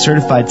 Carol is a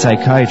certified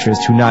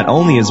psychiatrist who not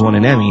only has won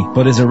an Emmy,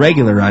 but is a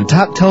regular on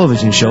top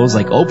television shows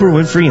like Oprah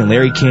Winfrey and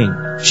Larry King.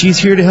 She's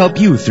here to help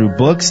you through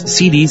books,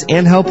 CDs,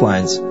 and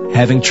helplines.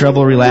 Having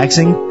trouble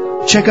relaxing?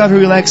 Check out her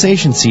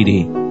relaxation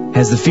CD.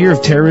 Has the fear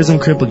of terrorism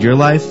crippled your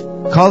life?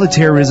 Call the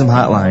Terrorism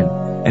Hotline.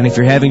 And if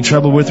you're having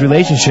trouble with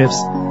relationships,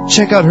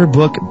 check out her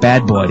book,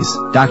 Bad Boys.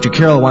 Dr.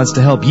 Carol wants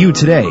to help you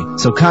today,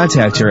 so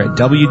contact her at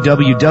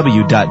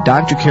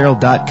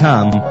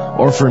www.drcarol.com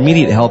or for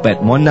immediate help at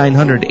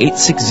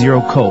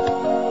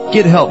 1-900-860-COPE.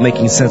 Get help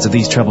making sense of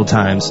these troubled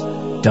times.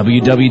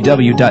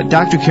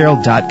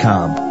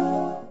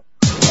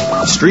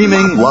 www.drcarol.com.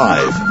 Streaming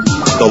live.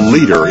 The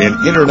leader in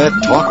Internet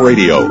talk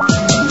radio.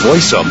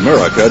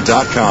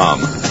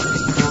 VoiceAmerica.com.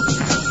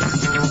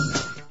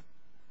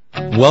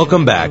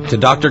 Welcome back to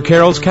Dr.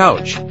 Carol's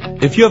Couch.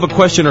 If you have a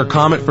question or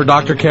comment for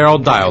Dr. Carol,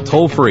 dial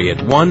toll-free at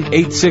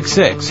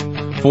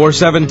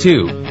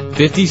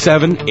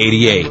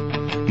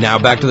 1-866-472-5788. Now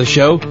back to the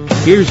show.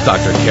 Here's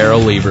Dr.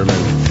 Carol Lieberman.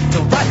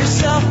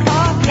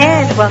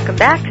 And welcome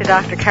back to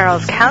Dr.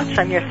 Carol's Couch.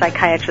 I'm your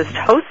psychiatrist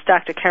host,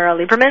 Dr. Carol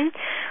Lieberman.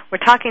 We're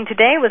talking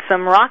today with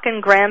some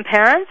rockin'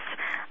 grandparents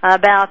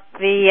about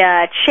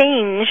the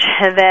change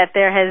that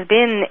there has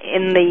been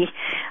in the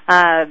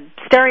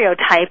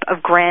stereotype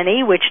of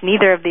granny, which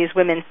neither of these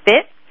women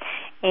fit,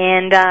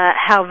 and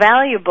how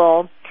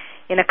valuable,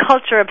 in a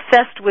culture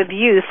obsessed with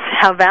youth,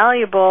 how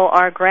valuable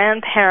our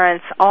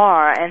grandparents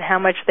are and how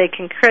much they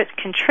can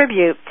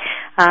contribute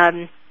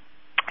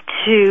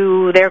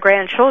to their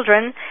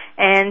grandchildren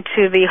and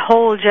to the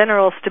whole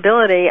general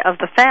stability of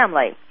the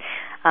family.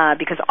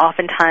 Because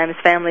oftentimes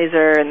families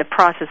are in the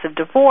process of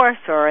divorce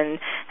or in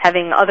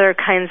having other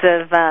kinds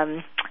of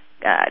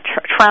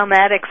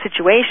traumatic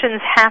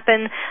situations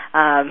happen,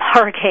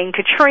 Hurricane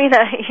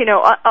Katrina,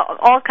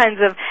 all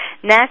kinds of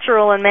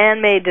natural and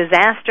man-made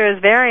disasters,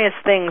 various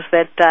things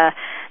that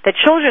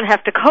children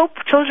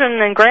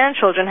and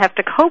grandchildren have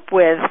to cope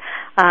with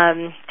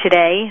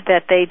today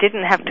that they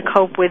didn't have to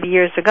cope with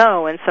years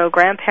ago, and so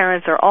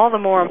grandparents are all the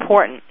more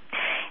important.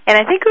 And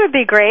I think it would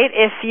be great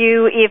if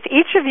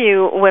each of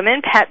you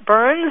women, Pat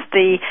Burns,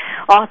 the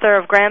author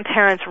of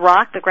Grandparents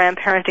Rock, the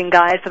Grandparenting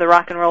Guide for the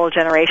Rock and Roll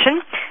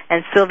Generation,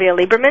 and Sylvia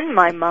Lieberman,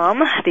 my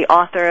mom, the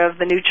author of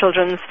the new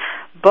children's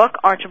book,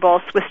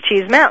 Archibald Swiss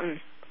Cheese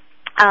Mountain.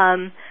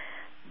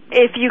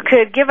 If you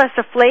could give us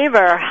a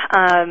flavor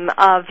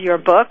of your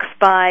books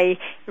by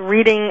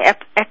reading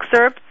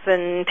excerpts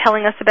and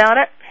telling us about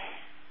it.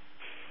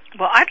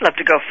 Well, I'd love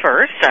to go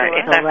first.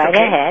 If that's right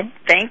okay. ahead.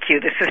 Thank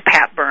you. This is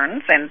Pat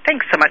Burns, and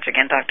thanks so much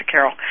again, Dr.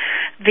 Carol.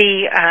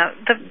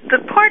 The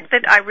part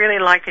that I really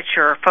like that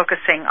you're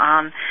focusing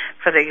on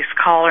for this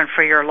call and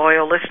for your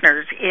loyal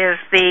listeners is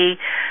the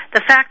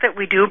fact that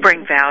we do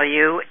bring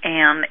value,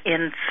 and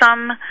in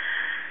some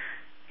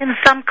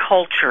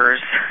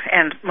cultures,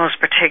 and most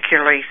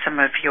particularly some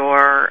of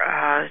your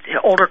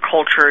older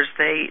cultures,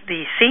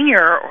 the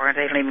senior, or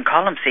they don't even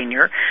call them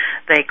senior,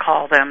 they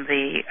call them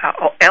the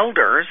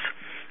elders,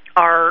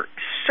 are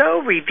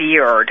so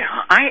revered.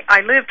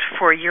 I lived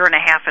for a year and a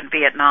half in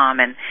Vietnam,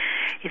 and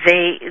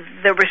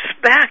the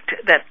respect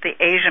that the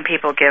Asian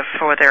people give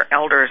for their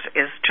elders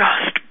is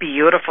just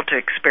beautiful to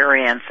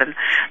experience, and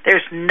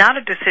there's not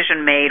a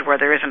decision made where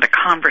there isn't a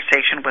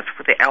conversation with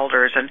the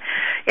elders. And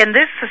in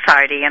this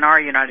society, in our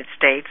United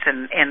States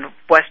and in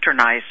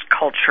westernized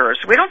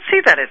cultures, we don't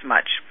see that as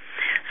much.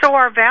 So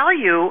our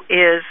value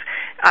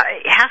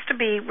has to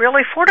be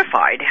really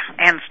fortified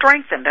and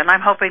strengthened, and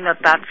I'm hoping that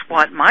that's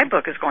what my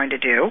book is going to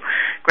do,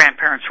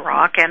 Grandparents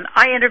Rock. And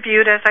I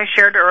interviewed, as I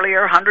shared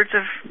earlier, hundreds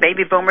of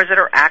baby boomers that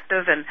are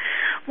active, and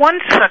one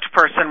such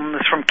person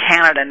was from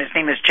Canada, and his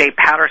name is Jay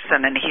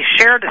Patterson, and he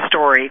shared a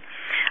story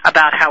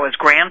about how his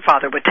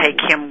grandfather would take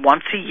him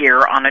once a year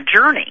on a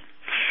journey.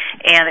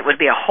 And it would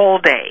be a whole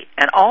day,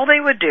 and all they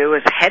would do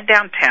is head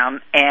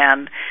downtown,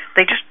 and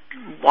they just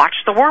watch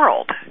the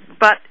world.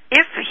 But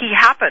if he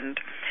happened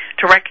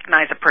to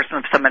recognize a person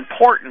of some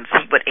importance,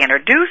 he would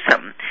introduce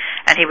him.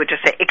 And he would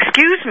just say,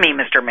 "Excuse me,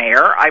 Mr.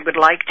 Mayor, I would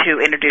like to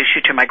introduce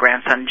you to my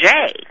grandson,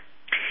 Jay."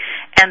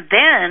 And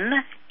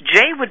then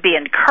Jay would be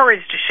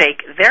encouraged to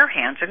shake their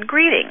hands in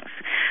greetings.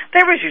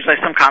 There was usually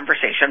some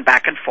conversation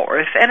back and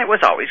forth, and it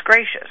was always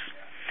gracious.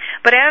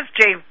 But as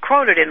Jay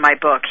quoted in my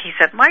book, he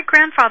said, "My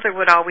grandfather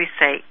would always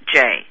say,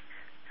 'Jay,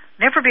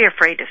 never be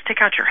afraid to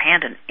stick out your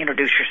hand and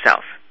introduce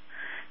yourself.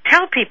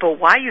 Tell people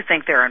why you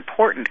think they're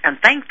important and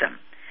thank them.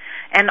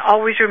 And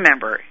always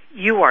remember,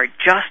 you are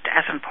just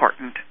as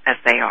important as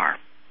they are.'"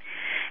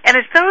 And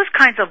it's those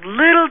kinds of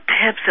little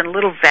tips and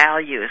little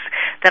values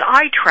that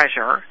I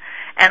treasure,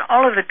 and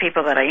all of the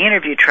people that I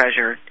interview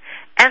treasure,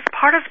 as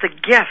part of the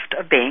gift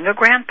of being a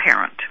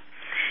grandparent.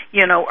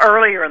 You know,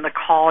 earlier in the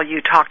call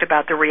you talked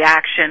about the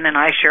reaction, and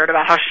I shared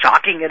about how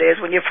shocking it is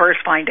when you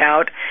first find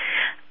out.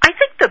 I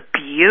think the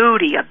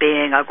beauty of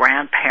being a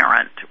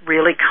grandparent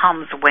really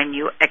comes when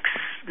you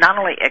not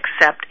only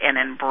accept and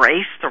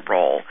embrace the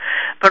role,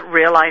 but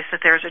realize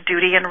that there's a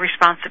duty and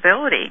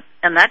responsibility.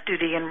 And that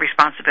duty and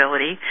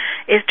responsibility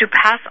is to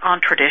pass on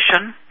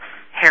tradition,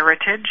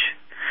 heritage,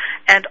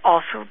 and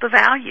also the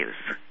values.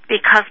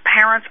 Because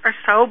parents are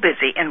so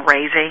busy in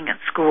raising and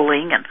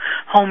schooling and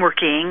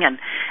homeworking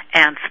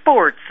and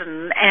sports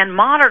and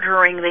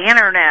monitoring the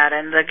internet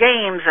and the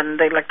games and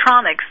the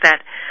electronics,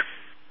 that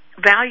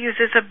values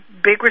is a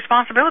big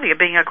responsibility of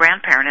being a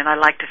grandparent. And I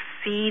like to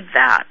seed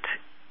that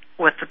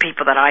with the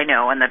people that I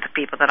know and the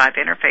people that I've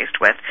interfaced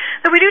with,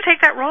 that we do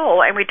take that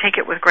role and we take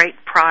it with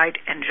great pride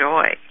and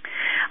joy.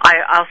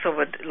 I also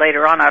would,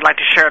 later on, I'd like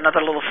to share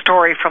another little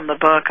story from the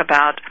book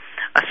about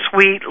a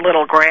sweet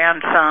little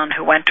grandson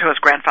who went to his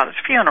grandfather's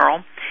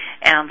funeral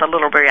and the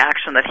little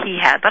reaction that he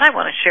had. But I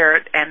want to share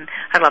it, and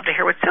I'd love to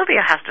hear what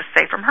Sylvia has to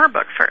say from her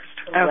book first.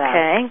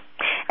 Okay.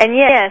 And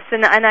yes,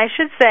 and I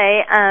should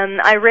say,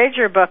 I read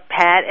your book,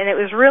 Pat, and it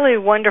was really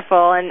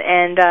wonderful,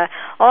 and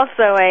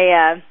also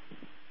a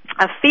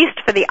feast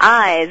for the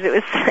eyes.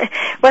 It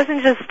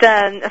wasn't just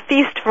a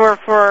feast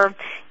for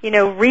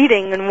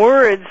reading and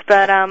words,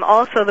 but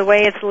also the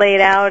way it's laid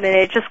out, and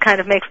it just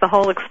kind of makes the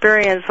whole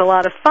experience a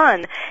lot of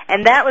fun.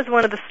 And that was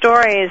one of the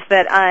stories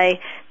that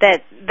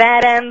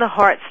and the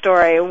Heart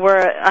story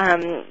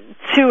were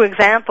two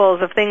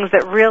examples of things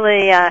that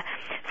really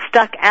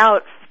stuck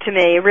out to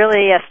me,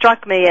 really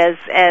struck me as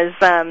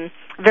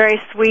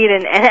very sweet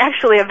and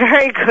actually a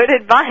very good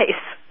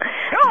advice.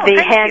 Oh,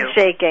 the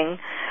handshaking.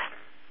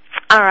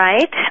 All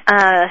right,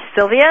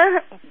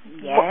 Sylvia?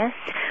 Yes.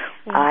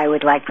 I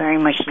would like very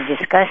much to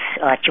discuss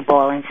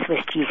Archibald and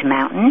Swiss Cheese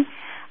Mountain.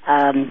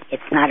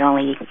 It's not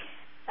only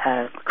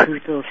a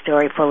cute little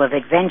story full of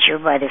adventure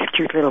by this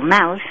cute little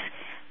mouse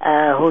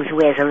who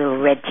wears a little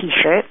red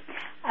T-shirt,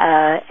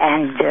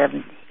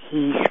 and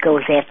he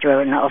goes after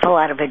an awful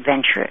lot of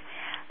adventure.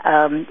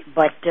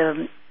 But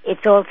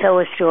it's also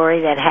a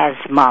story that has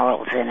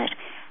morals in it,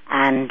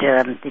 and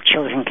the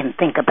children can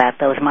think about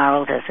those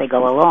morals as they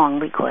go along,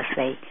 because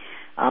they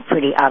are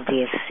pretty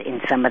obvious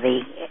in some of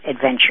the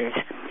adventures.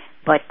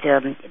 But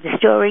the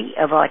story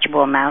of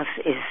Archibald Mouse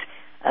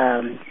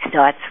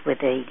starts with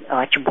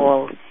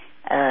Archibald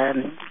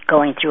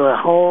going through a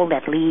hole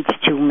that leads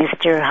to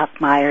Mr.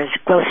 Huckmeyer's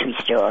grocery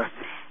store.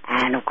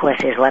 And, of course,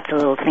 there's lots of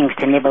little things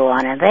to nibble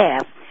on in there.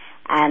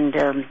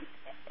 And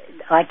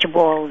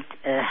Archibald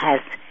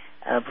has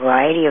a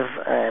variety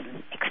of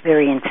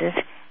experiences,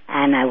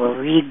 and I will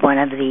read one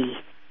of the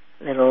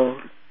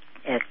little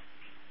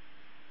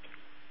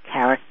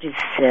characters'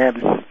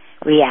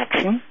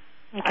 reaction.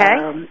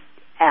 Okay.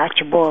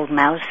 Archibald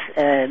Mouse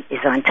is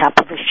on top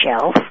of a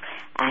shelf,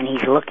 and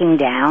he's looking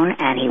down,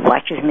 and he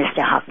watches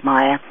Mr.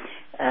 Huckmeyer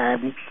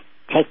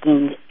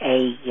taking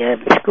a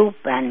scoop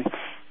and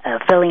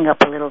filling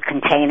up a little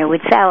container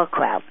with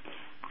sauerkraut.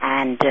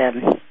 And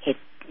this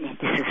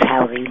is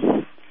how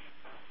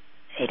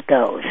it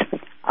goes.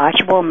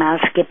 Archibald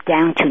Mouse skipped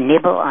down to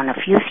nibble on a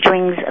few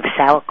strings of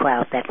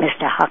sauerkraut that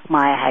Mr.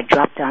 Huckmeyer had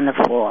dropped on the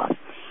floor.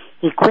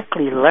 He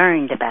quickly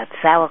learned about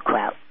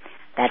sauerkraut.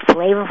 That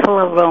flavorful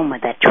aroma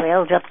that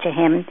trailed up to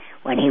him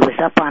when he was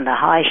up on the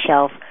high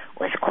shelf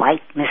was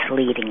quite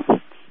misleading.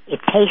 It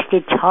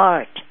tasted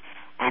tart,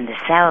 and the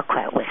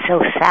sauerkraut was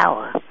so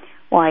sour.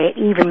 Why, it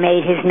even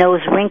made his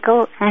nose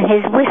wrinkle and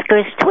his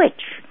whiskers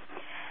twitch.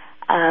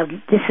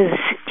 This is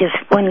just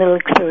one little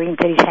experience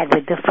that he's had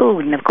with the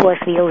food, and of course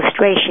the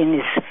illustration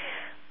is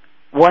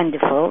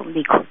wonderful.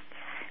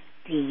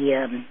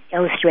 The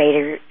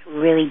illustrator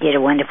really did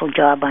a wonderful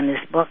job on this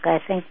book, I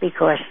think,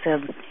 because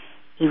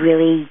he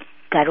really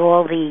got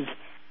all the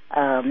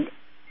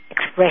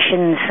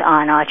expressions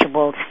on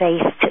Archibald's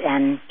face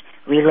and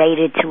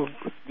related to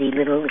the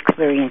little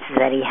experiences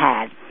that he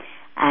had.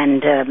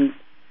 And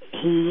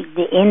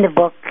in the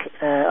book,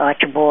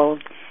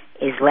 Archibald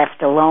is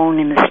left alone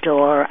in the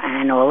store,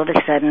 and all of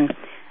a sudden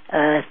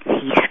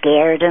he's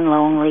scared and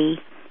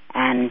lonely,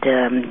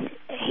 and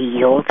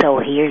he also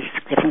hears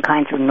different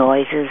kinds of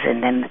noises,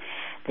 and then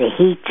the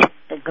heat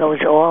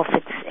goes off,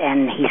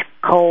 and he's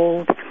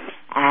cold,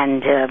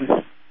 and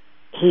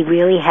he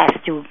really has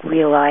to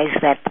realize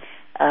that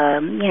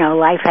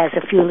life has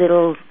a few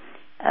little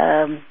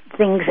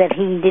things that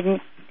he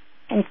didn't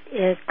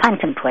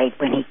contemplate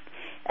when he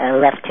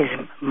left his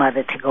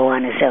mother to go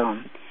on his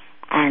own.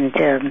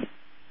 And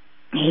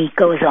he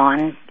goes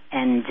on,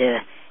 and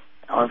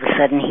all of a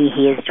sudden he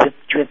hears drip,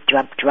 drip,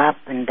 drop, drop,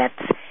 and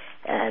that's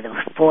the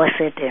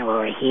faucet,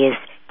 or he hears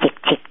tick,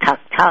 tick, tock,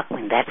 tock,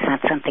 and that's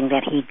not something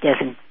that he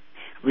doesn't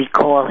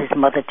recall his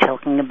mother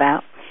talking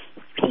about.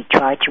 He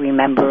tried to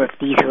remember if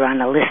these were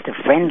on a list of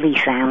friendly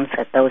sounds,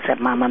 that those that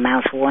Mama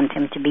Mouse warned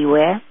him to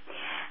beware.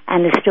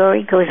 And the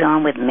story goes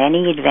on with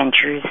many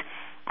adventures,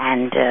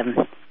 and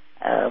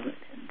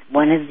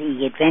one of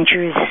the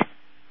adventures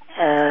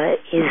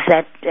is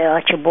that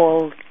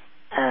Archibald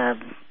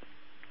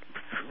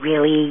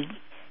really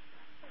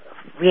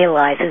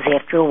realizes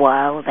after a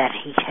while that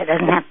he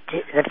doesn't have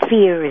to, the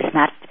fear is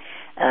not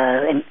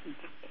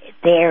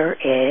there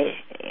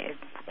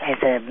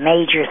as a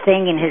major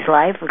thing in his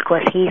life,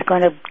 because he's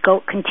going to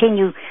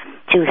continue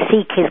to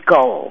seek his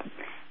goal.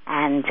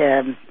 And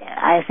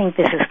I think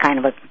this is kind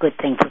of a good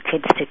thing for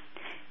kids to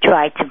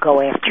try to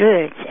go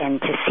after it and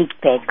to seek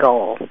their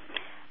goal.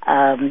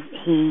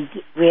 He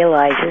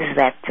realizes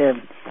that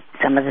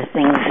some of the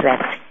things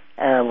that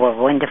were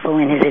wonderful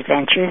in his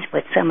adventures,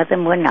 but some of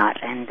them were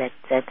not, and that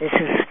this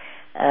is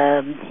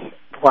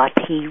what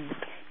he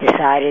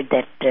decided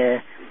that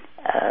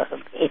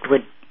it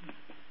would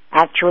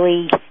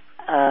actually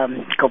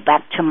go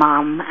back to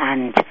Mom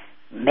and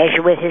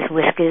measure with his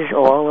whiskers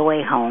all the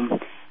way home,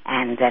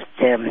 and that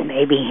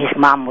maybe his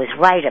mom was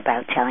right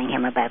about telling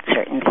him about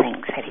certain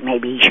things, that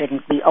maybe he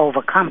shouldn't be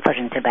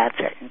overconfident about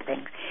certain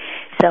things.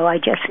 So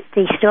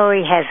the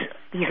story has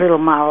these little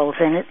morals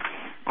in it,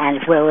 and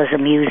as well as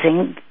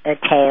amusing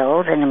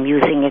tales and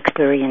amusing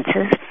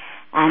experiences,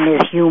 and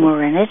there's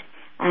humor in it,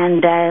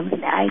 and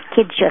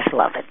kids just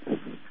love it.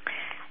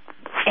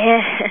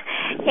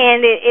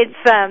 And it's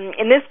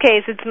in this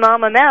case, it's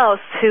Mama Mouse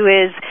who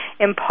is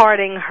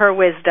imparting her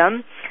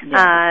wisdom,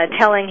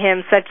 telling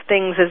him such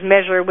things as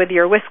measure with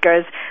your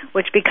whiskers,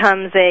 which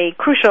becomes a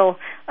crucial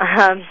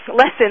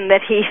lesson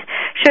that he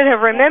should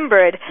have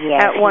rememred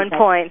at one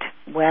point.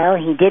 Well,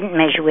 he didn't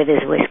measure with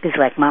his whiskers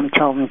like Mom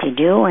told him to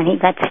do, and he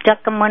got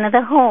stuck in one of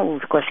the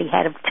holes because he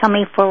had a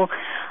tummy full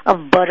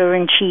of butter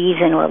and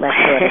cheese and all that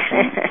sort of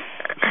thing.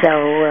 So,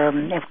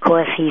 of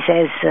course, he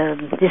says,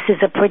 this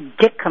is a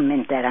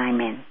predicament that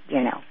I'm in,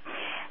 you know.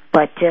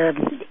 But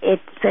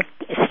it's a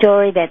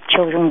story that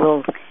children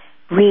will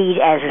read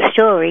as a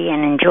story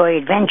and enjoy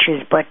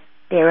adventures, but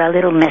there are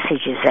little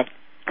messages that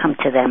come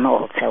to them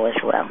also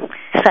as well.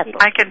 Subtle.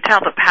 I can tell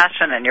the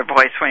passion in your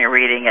voice when you're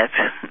reading it.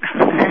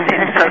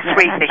 It's so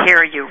sweet to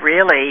hear you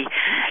really.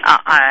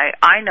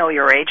 I know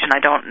your age, and I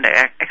don't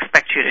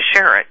expect you to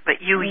share it,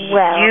 but you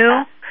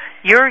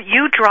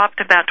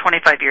dropped about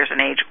 25 years in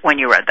age when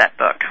you read that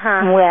book.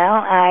 Well,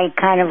 I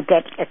kind of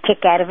get a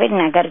kick out of it,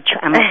 and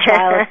I'm a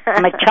child.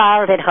 I'm a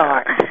child at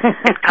heart.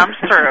 It comes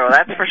through,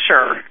 that's for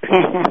sure.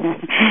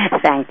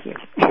 Thank you.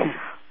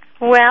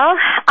 Well,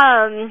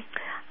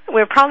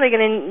 we're probably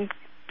going to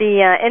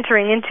be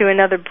entering into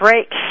another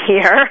break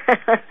here.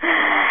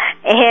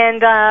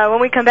 And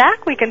when we come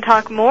back, we can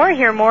talk more,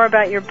 hear more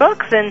about your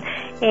books, and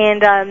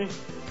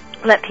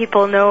let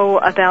people know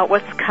about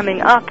what's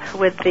coming up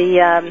with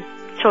the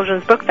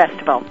Children's Book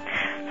Festival.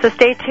 So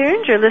stay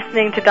tuned. You're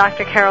listening to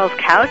Dr. Carol's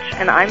Couch,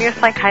 and I'm your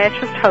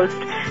psychiatrist host,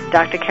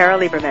 Dr. Carol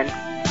Lieberman.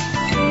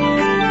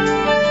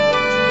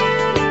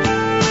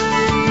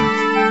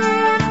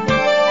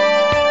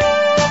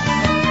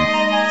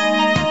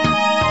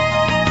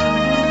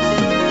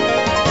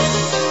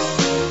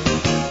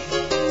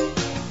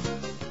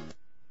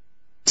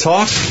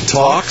 Talk,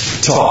 talk,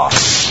 talk.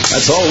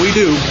 That's all we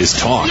do is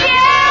talk.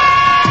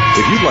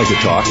 If you'd like to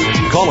talk,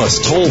 call us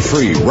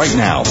toll-free right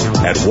now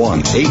at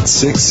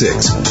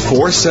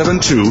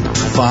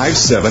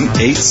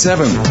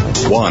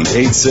 1-866-472-5787.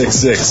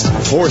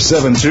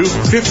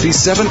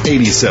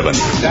 1-866-472-5787.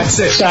 That's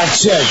it.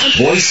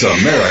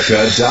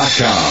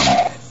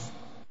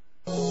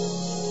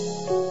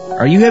 VoiceAmerica.com.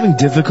 Are you having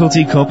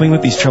difficulty coping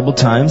with these troubled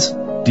times?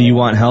 Do you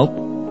want help?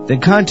 Then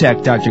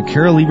contact Dr.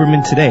 Carol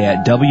Lieberman today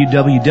at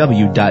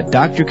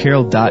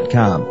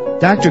www.drcarol.com.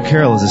 Dr.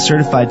 Carol is a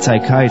certified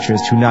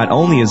psychiatrist who not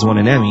only has won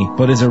an Emmy,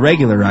 but is a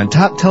regular on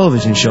top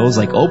television shows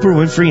like Oprah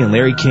Winfrey and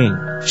Larry King.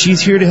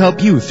 She's here to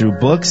help you through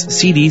books,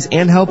 CDs,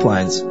 and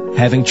helplines.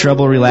 Having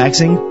trouble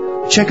relaxing?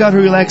 Check out her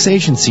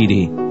relaxation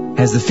CD.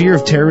 Has the fear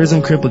of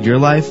terrorism crippled your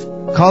life?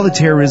 Call the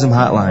terrorism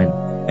hotline.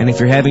 And if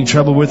you're having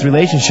trouble with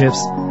relationships,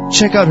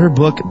 check out her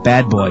book,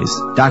 Bad Boys.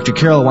 Dr.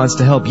 Carol wants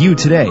to help you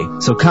today,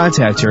 so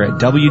contact her at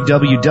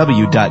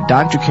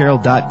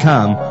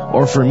www.drcarol.com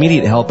or for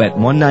immediate help at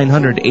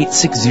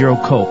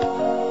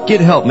 1-900-860-COPE. Get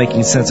help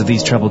making sense of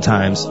these troubled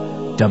times.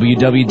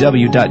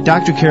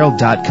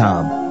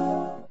 www.drcarol.com.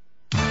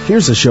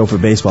 Here's a show for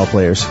baseball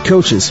players,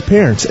 coaches,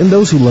 parents, and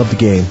those who love the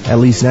game. At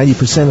least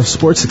 90% of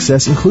sports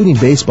success, including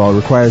baseball,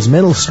 requires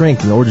mental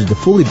strength in order to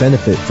fully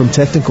benefit from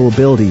technical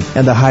ability,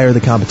 and the higher the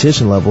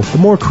competition level, the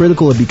more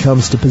critical it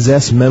becomes to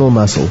possess mental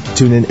muscle.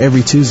 Tune in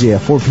every Tuesday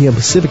at 4 p.m.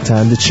 Pacific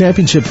Time to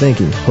Championship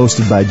Thinking,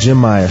 hosted by Jim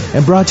Meyer,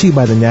 and brought to you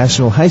by the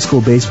National High School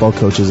Baseball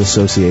Coaches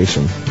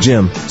Association.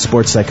 Jim,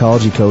 sports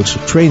psychology coach,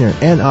 trainer,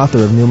 and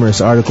author of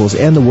numerous articles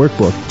and the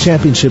workbook,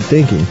 Championship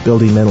Thinking,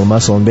 Building Mental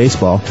Muscle in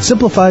Baseball,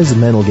 simplifies the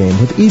mental game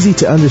with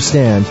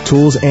easy-to-understand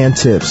tools and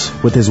tips.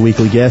 With his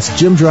weekly guests,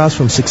 Jim draws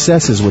from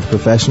successes with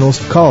professionals,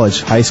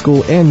 college, high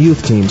school, and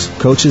youth teams,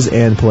 coaches,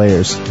 and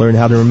players. Learn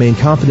how to remain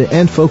confident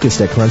and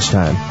focused at crunch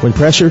time, when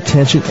pressure,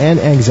 tension,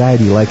 and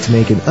anxiety like to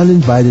make an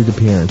uninvited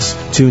appearance.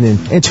 Tune in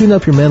and tune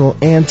up your mental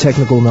and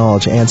technical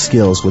knowledge and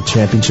skills with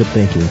Championship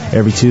Thinking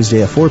every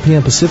Tuesday at 4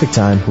 p.m. Pacific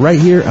Time, right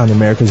here on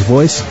America's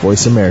Voice,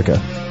 Voice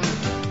America.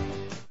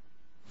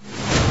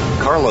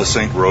 Carla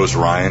St. Rose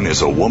Ryan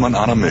is a woman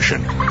on a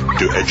mission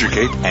to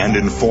educate and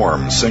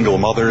inform single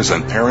mothers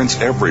and parents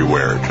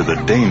everywhere to the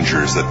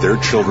dangers that their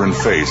children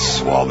face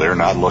while they're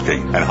not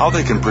looking and how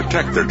they can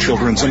protect their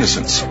children's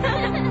innocence.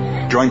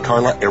 Join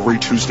Carla every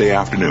Tuesday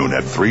afternoon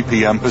at 3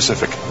 p.m.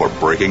 Pacific for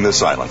Breaking the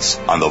Silence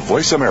on the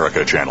Voice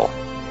America channel.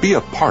 Be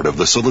a part of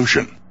the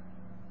solution.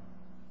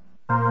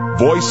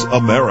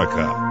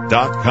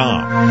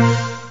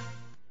 VoiceAmerica.com.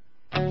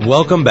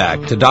 Welcome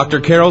back to Dr.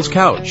 Carol's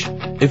Couch.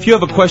 If you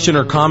have a question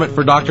or comment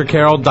for Dr.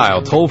 Carol,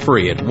 dial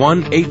toll-free at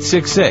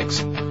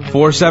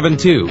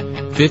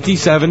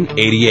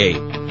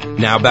 1-866-472-5788.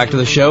 Now back to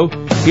the show.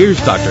 Here's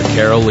Dr.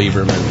 Carol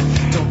Lieberman.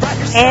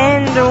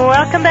 And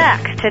welcome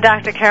back to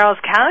Dr. Carol's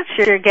Couch.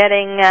 You're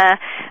getting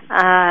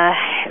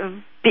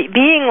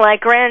being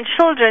like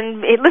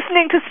grandchildren,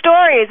 listening to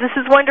stories. This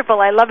is wonderful.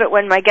 I love it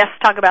when my guests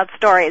talk about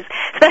stories,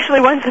 especially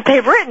ones that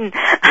they've written.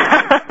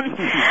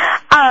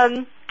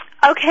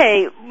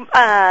 Okay,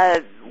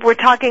 we're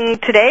talking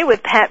today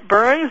with Pat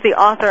Burns, the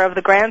author of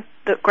the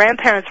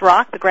Grandparents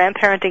Rock, the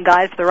Grandparenting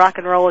Guide for the Rock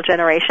and Roll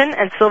Generation,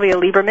 and Sylvia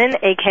Lieberman,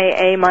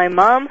 a.k.a. my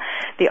mom,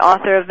 the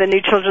author of the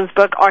new children's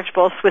book,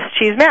 Archibald Swiss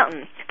Cheese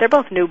Mountain. They're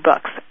both new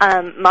books.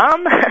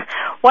 Mom,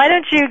 why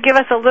don't you give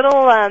us a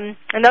little,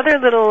 another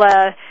little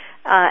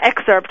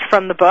excerpt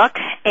from the book,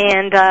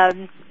 and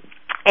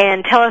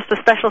tell us the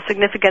special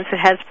significance it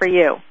has for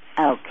you.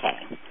 Okay.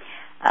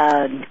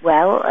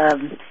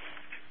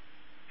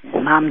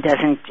 Mom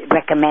doesn't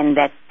recommend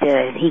that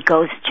he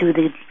goes to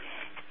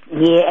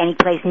any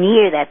place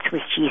near that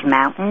Swiss Cheese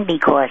Mountain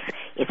because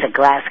it's a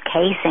glass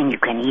case and you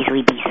can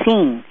easily be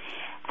seen.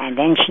 And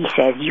then she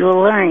says, "You'll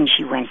learn,"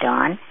 she went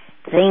on,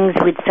 "things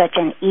with such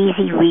an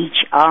easy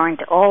reach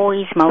aren't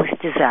always most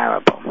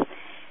desirable."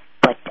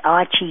 But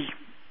Archie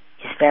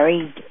is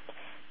very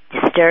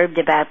disturbed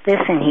about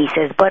this, and he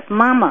says, "But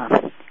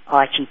Mama,"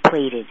 Archie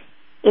pleaded,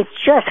 "it's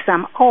just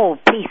some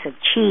old piece of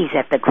cheese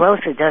that the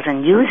grocer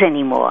doesn't use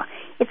anymore.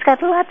 It's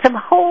got lots of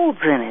holes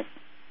in it."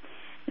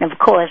 And of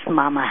course,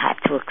 Mama had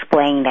to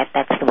explain that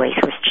that's the way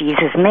Swiss cheese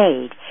is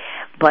made.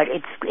 But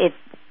it's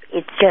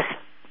just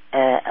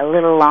a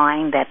little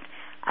line that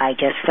I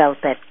just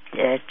felt that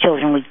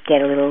children would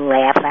get a little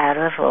laugh out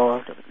of,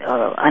 or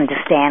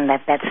understand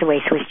that that's the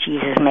way Swiss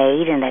cheese is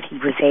made, and that he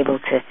was able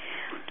to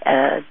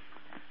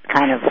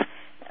kind of,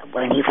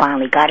 when he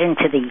finally got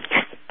into the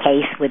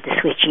case with the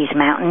Swiss Cheese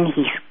Mountain,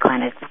 he's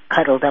kind of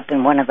cuddled up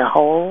in one of the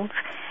holes,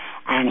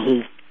 and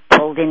he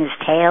pulled in his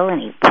tail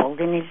and he pulled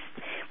in his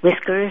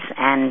whiskers,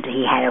 and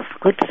he had a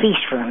good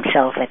feast for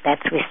himself at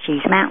that Swiss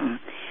Cheese Mountain.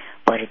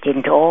 But it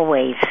didn't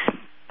always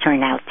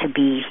turn out to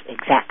be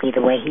exactly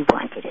the way he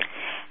wanted it.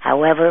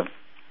 However,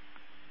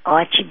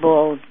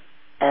 Archibald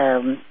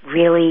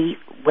really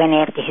went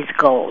after his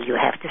goal. You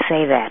have to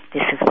say that.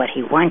 This is what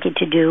he wanted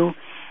to do,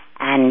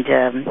 and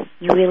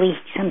you really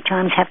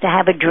sometimes have to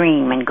have a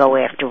dream and go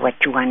after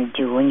what you want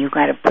to do, and you've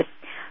got to put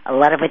a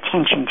lot of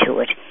attention to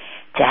it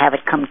to have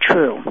it come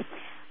true.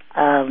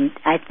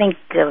 I think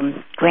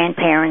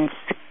grandparents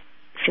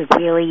should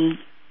really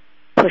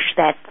push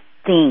that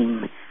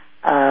theme.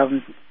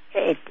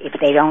 If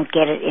they don't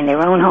get it in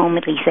their own home,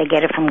 at least they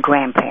get it from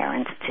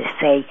grandparents to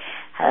say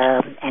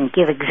and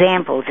give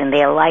examples in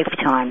their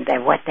lifetime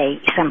that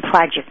some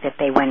project that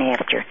they went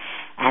after,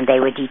 and they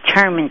were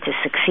determined to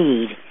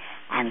succeed.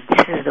 And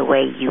this is the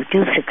way you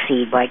do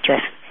succeed, by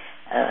just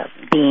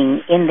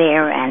being in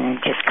there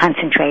and just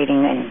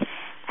concentrating and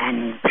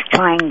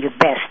trying your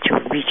best to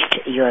reach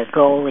your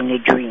goal and your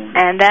dream.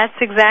 And that's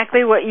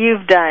exactly what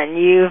you've done.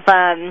 You've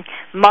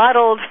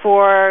modeled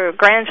for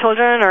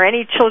grandchildren or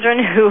any children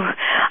who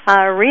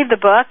read the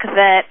book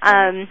that,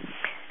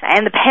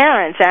 and the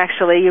parents,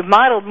 actually, you've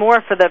modeled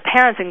more for the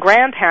parents and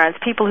grandparents,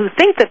 people who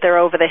think that they're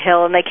over the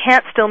hill and they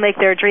can't still make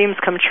their dreams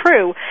come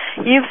true.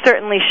 You've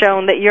certainly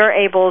shown that you're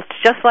able,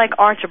 just like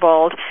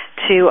Archibald,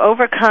 to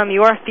overcome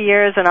your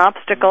fears and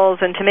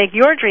obstacles and to make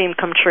your dream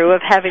come true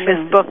of having this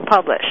book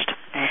published.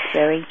 That's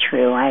very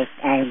true.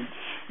 I'm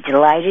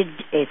delighted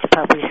it's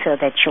published so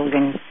that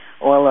children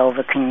all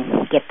over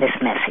can get this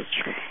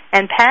message.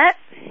 And Pat?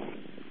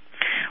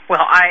 Well,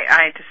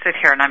 I just sit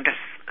here and I'm just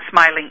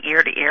smiling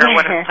ear to ear.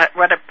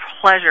 What a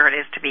pleasure it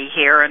is to be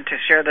here and to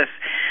share this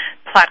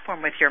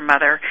platform with your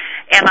mother.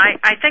 And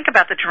I think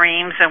about the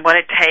dreams and what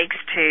it takes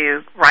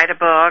to write a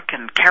book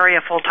and carry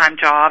a full-time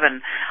job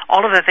and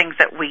all of the things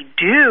that we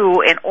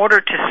do in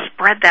order to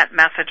spread that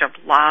message of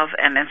love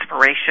and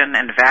inspiration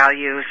and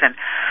values. And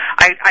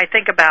I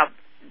think about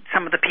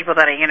some of the people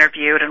that I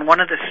interviewed, and one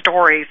of the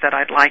stories that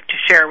I'd like to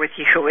share with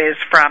you is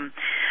from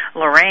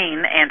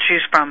Lorraine, and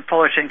she's from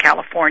Fullerton,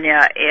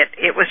 California.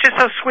 It was just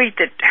so sweet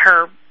that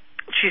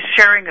she's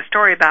sharing a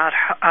story about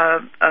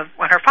of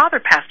when her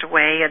father passed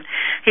away, and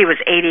he was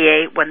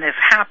 88 when this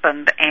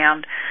happened,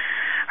 and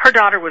her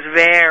daughter was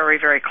very,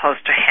 very close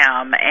to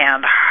him,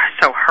 and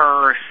so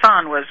her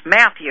son was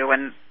Matthew,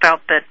 and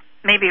felt that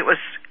maybe it was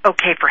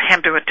okay for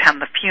him to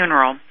attend the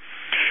funeral.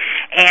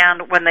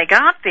 And when they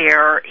got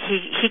there,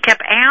 he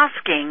kept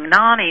asking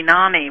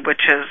Nani,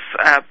 which is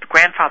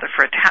grandfather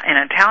in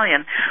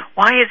Italian,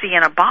 why is he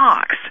in a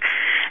box?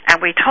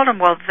 And we told him,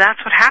 well,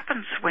 that's what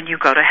happens when you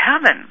go to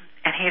heaven.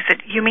 And he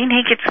said, you mean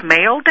he gets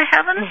mailed to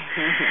heaven?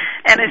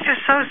 And it's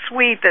just so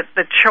sweet that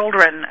the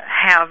children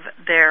have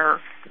their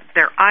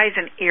eyes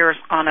and ears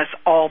on us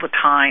all the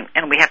time,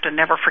 and we have to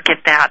never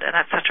forget that, and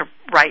that's such a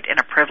right and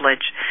a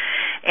privilege.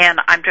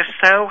 And I'm just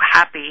so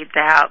happy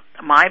that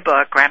my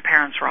book,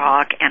 Grandparents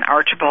Rock, and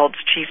Archibald's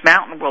Cheese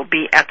Mountain will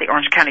be at the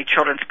Orange County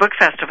Children's Book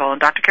Festival. And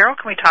Dr. Carol,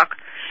 can we talk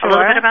a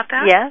little bit about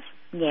that? Yes.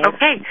 Yes.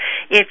 Okay.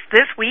 It's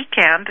this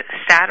weekend,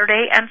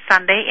 Saturday and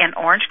Sunday in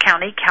Orange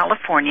County,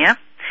 California.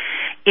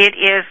 It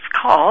is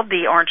called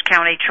the Orange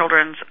County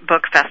Children's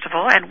Book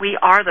Festival, and we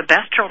are the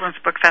best children's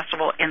book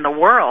festival in the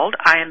world.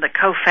 I am the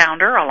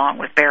co-founder, along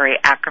with Barry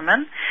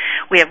Ackerman.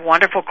 We have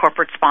wonderful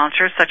corporate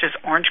sponsors, such as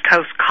Orange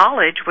Coast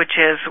College, which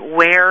is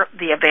where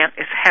the event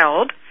is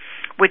held,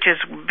 which is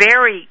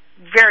very,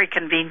 very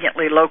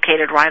conveniently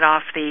located right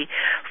off the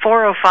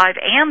 405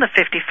 and the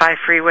 55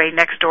 freeway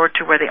next door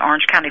to where the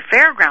Orange County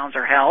Fairgrounds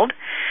are held.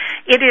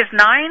 It is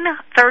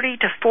 9:30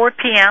 to 4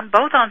 p.m.,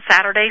 both on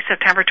Saturday,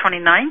 September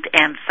 29th,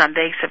 and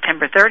Sunday,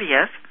 September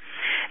 30th.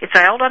 It's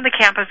held on the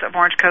campus of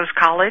Orange Coast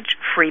College,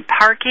 free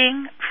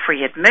parking,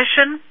 free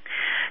admission.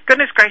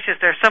 Goodness gracious,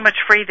 there's so much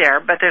free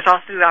there, but there's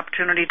also the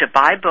opportunity to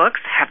buy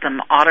books, have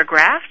them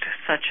autographed,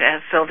 such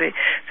as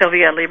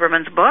Sylvia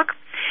Lieberman's book,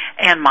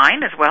 and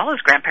mine as well as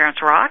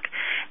Grandparents Rock.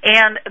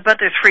 But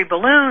there's free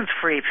balloons,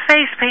 free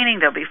face painting,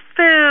 there'll be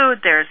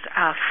food, there's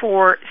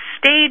 4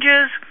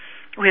 stages.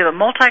 We have a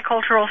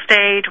multicultural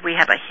stage, we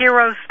have a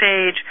hero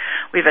stage,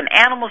 we have an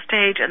animal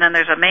stage, and then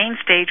there's a main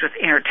stage with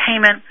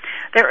entertainment.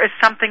 There is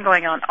something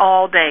going on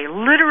all day.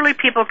 Literally,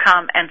 people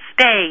come and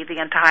stay the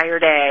entire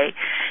day.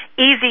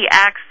 Easy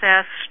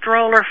access,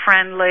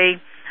 stroller-friendly,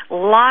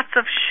 lots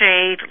of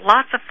shade,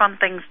 lots of fun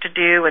things to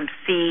do and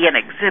see, and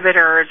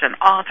exhibitors and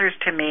authors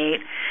to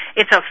meet.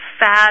 It's a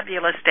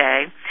fabulous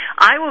day.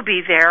 I will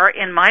be there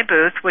in my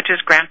booth, which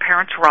is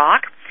Grandparents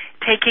Rock,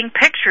 taking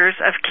pictures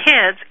of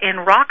kids in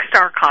rock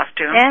star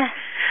costumes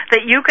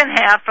that you can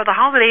have for the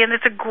holiday, and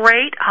it's a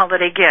great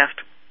holiday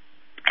gift,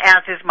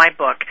 as is my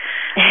book.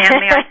 And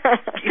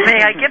may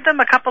I give them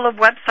a couple of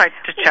websites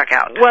to check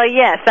out? Well,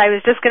 yes, I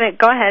was just going to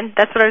go ahead.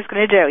 That's what I was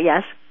going to do,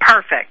 yes.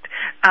 Perfect.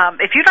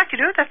 If you'd like to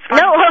do it, that's fine.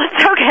 No,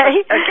 it's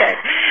okay. Okay.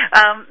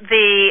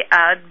 The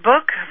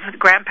book,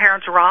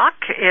 Grandparents Rock,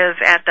 is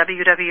at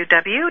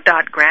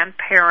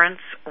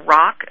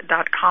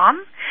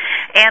www.grandparentsrock.com.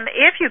 And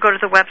if you go to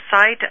the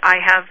website, I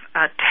have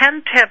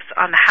 10 tips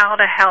on how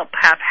to help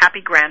have happy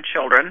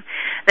grandchildren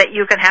that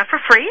you can have for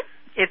free.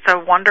 It's a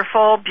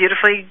wonderful,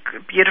 beautifully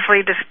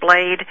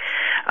displayed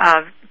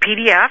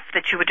PDF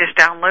that you would just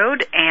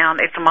download,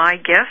 and it's my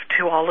gift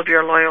to all of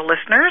your loyal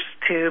listeners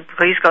to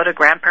please go to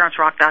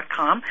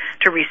grandparentsrock.com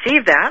to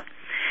receive that.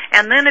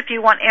 And then if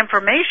you want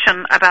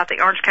information about the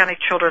Orange County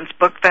Children's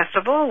Book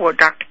Festival, where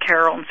Dr.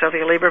 Carol and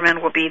Sylvia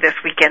Lieberman will be this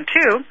weekend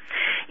too,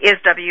 is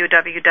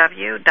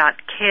www.kids,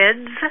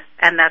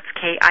 and that's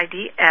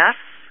KIDS,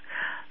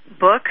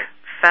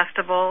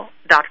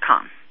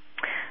 bookfestival.com.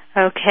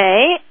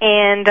 Okay,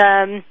 and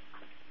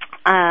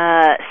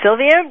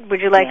Sylvia,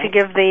 would you like to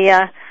give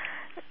the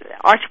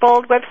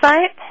Archibald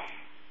website?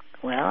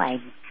 Well, I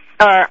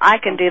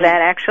can do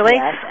that, actually.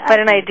 Yes, why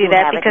don't I do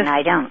that? Because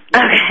I don't.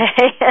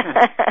 Okay.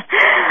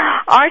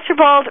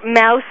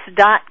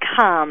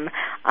 ArchibaldMouse.com.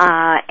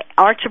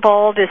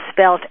 Archibald is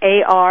spelled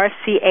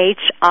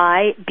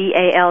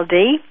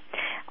ARCHIBALD.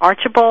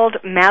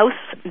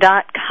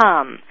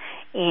 ArchibaldMouse.com.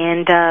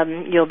 And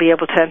you'll be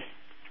able to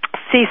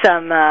see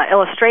some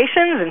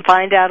illustrations and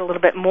find out a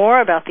little bit more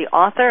about the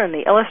author and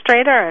the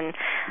illustrator, and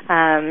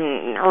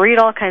read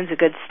all kinds of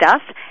good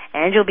stuff.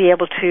 And you'll be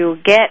able to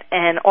get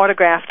an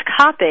autographed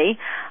copy.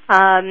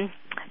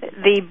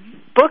 The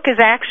book is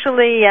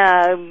actually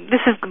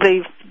this is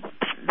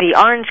the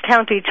Orange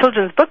County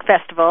Children's Book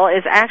Festival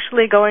is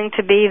actually going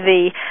to be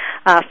the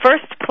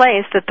first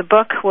place that the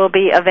book will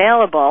be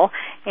available,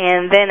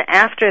 and then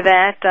after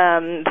that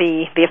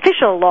the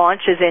official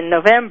launch is in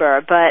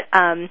November.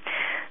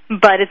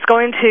 But it's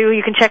going to,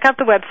 you can check out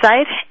the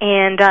website,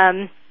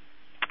 and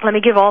let me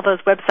give all those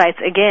websites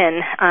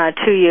again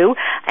to you.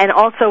 And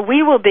also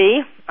we will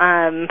be,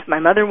 my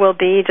mother will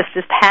be, just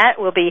as Pat,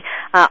 will be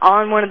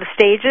on one of the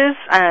stages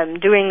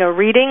doing a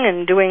reading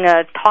and doing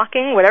a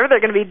talking, whatever they're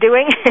going to be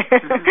doing,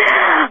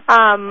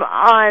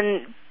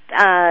 on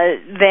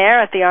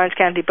there at the Orange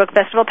County Book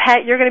Festival.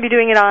 Pat, you're going to be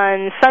doing it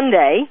on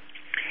Sunday.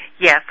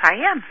 Yes, I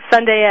am.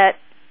 Sunday at...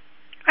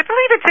 I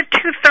believe it's at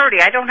 2:30.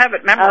 I don't have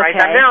it memorized.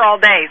 Okay. I'm there all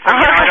day, so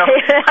I don't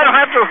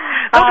have to.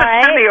 They'll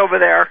just send me over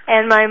there.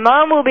 And my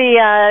mom will be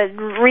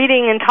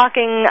reading and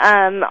talking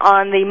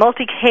on the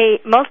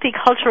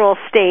multicultural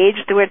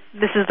stage.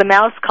 This is the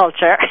mouse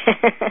culture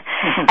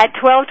at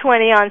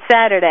 12:20 on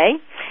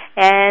Saturday,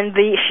 and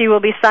she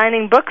will be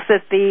signing books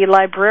at the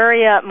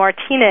Libraria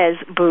Martinez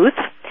booth.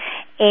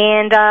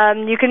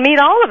 And you can meet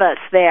all of us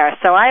there.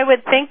 So I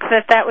would think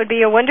that would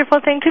be a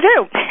wonderful thing to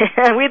do.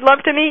 We'd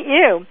love to meet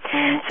you.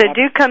 So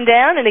do come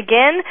down. And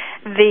again,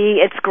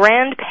 it's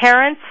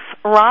Grandparents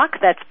Rock.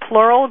 That's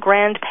plural,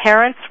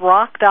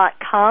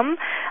 grandparentsrock.com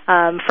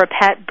for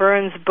Pat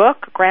Burns'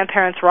 book,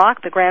 Grandparents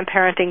Rock, The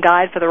Grandparenting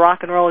Guide for the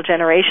Rock and Roll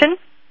Generation.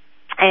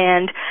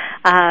 And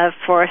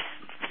for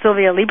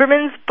Sylvia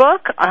Lieberman's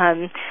book,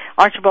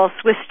 Archibald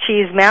Swiss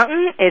Cheese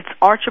Mountain, it's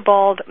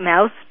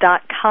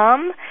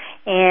archibaldmouse.com.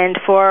 And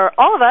for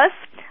all of us,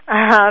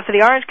 for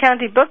the Orange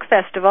County Book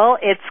Festival,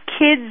 it's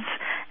kids,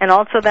 and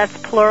also that's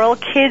plural,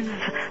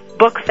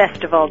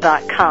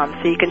 kidsbookfestival.com.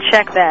 So you can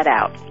check that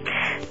out.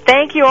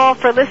 Thank you all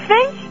for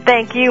listening.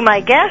 Thank you,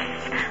 my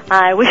guests.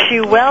 I wish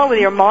you well with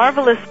your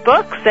marvelous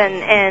books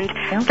and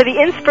for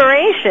the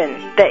inspiration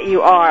that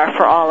you are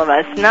for all of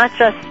us, not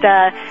just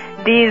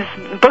these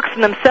books in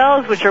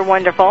themselves, which are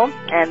wonderful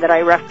and that I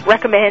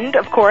recommend,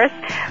 of course,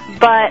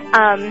 but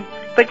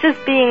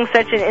just being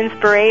such an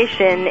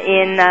inspiration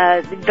in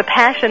the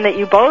passion that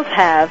you both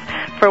have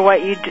for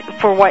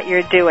what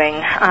you're doing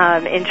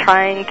in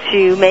trying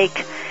to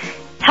make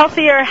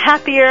healthier,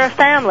 happier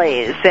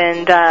families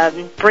and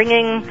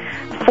bringing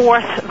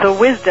forth the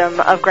wisdom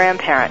of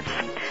grandparents.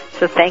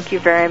 So thank you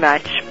very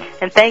much.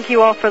 And thank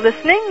you all for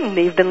listening.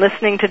 You've been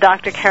listening to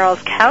Dr.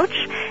 Carol's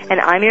Couch,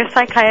 and I'm your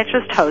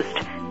psychiatrist host,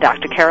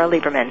 Dr. Carol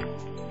Lieberman.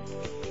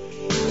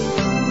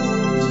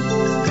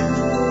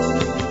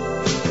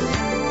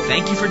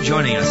 Thank you for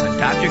joining us on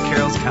Dr.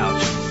 Carol's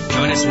Couch.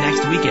 Join us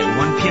next week at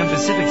 1 p.m.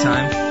 Pacific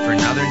Time for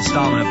another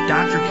installment of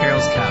Dr.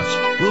 Carol's Couch.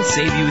 We'll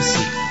save you a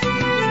seat.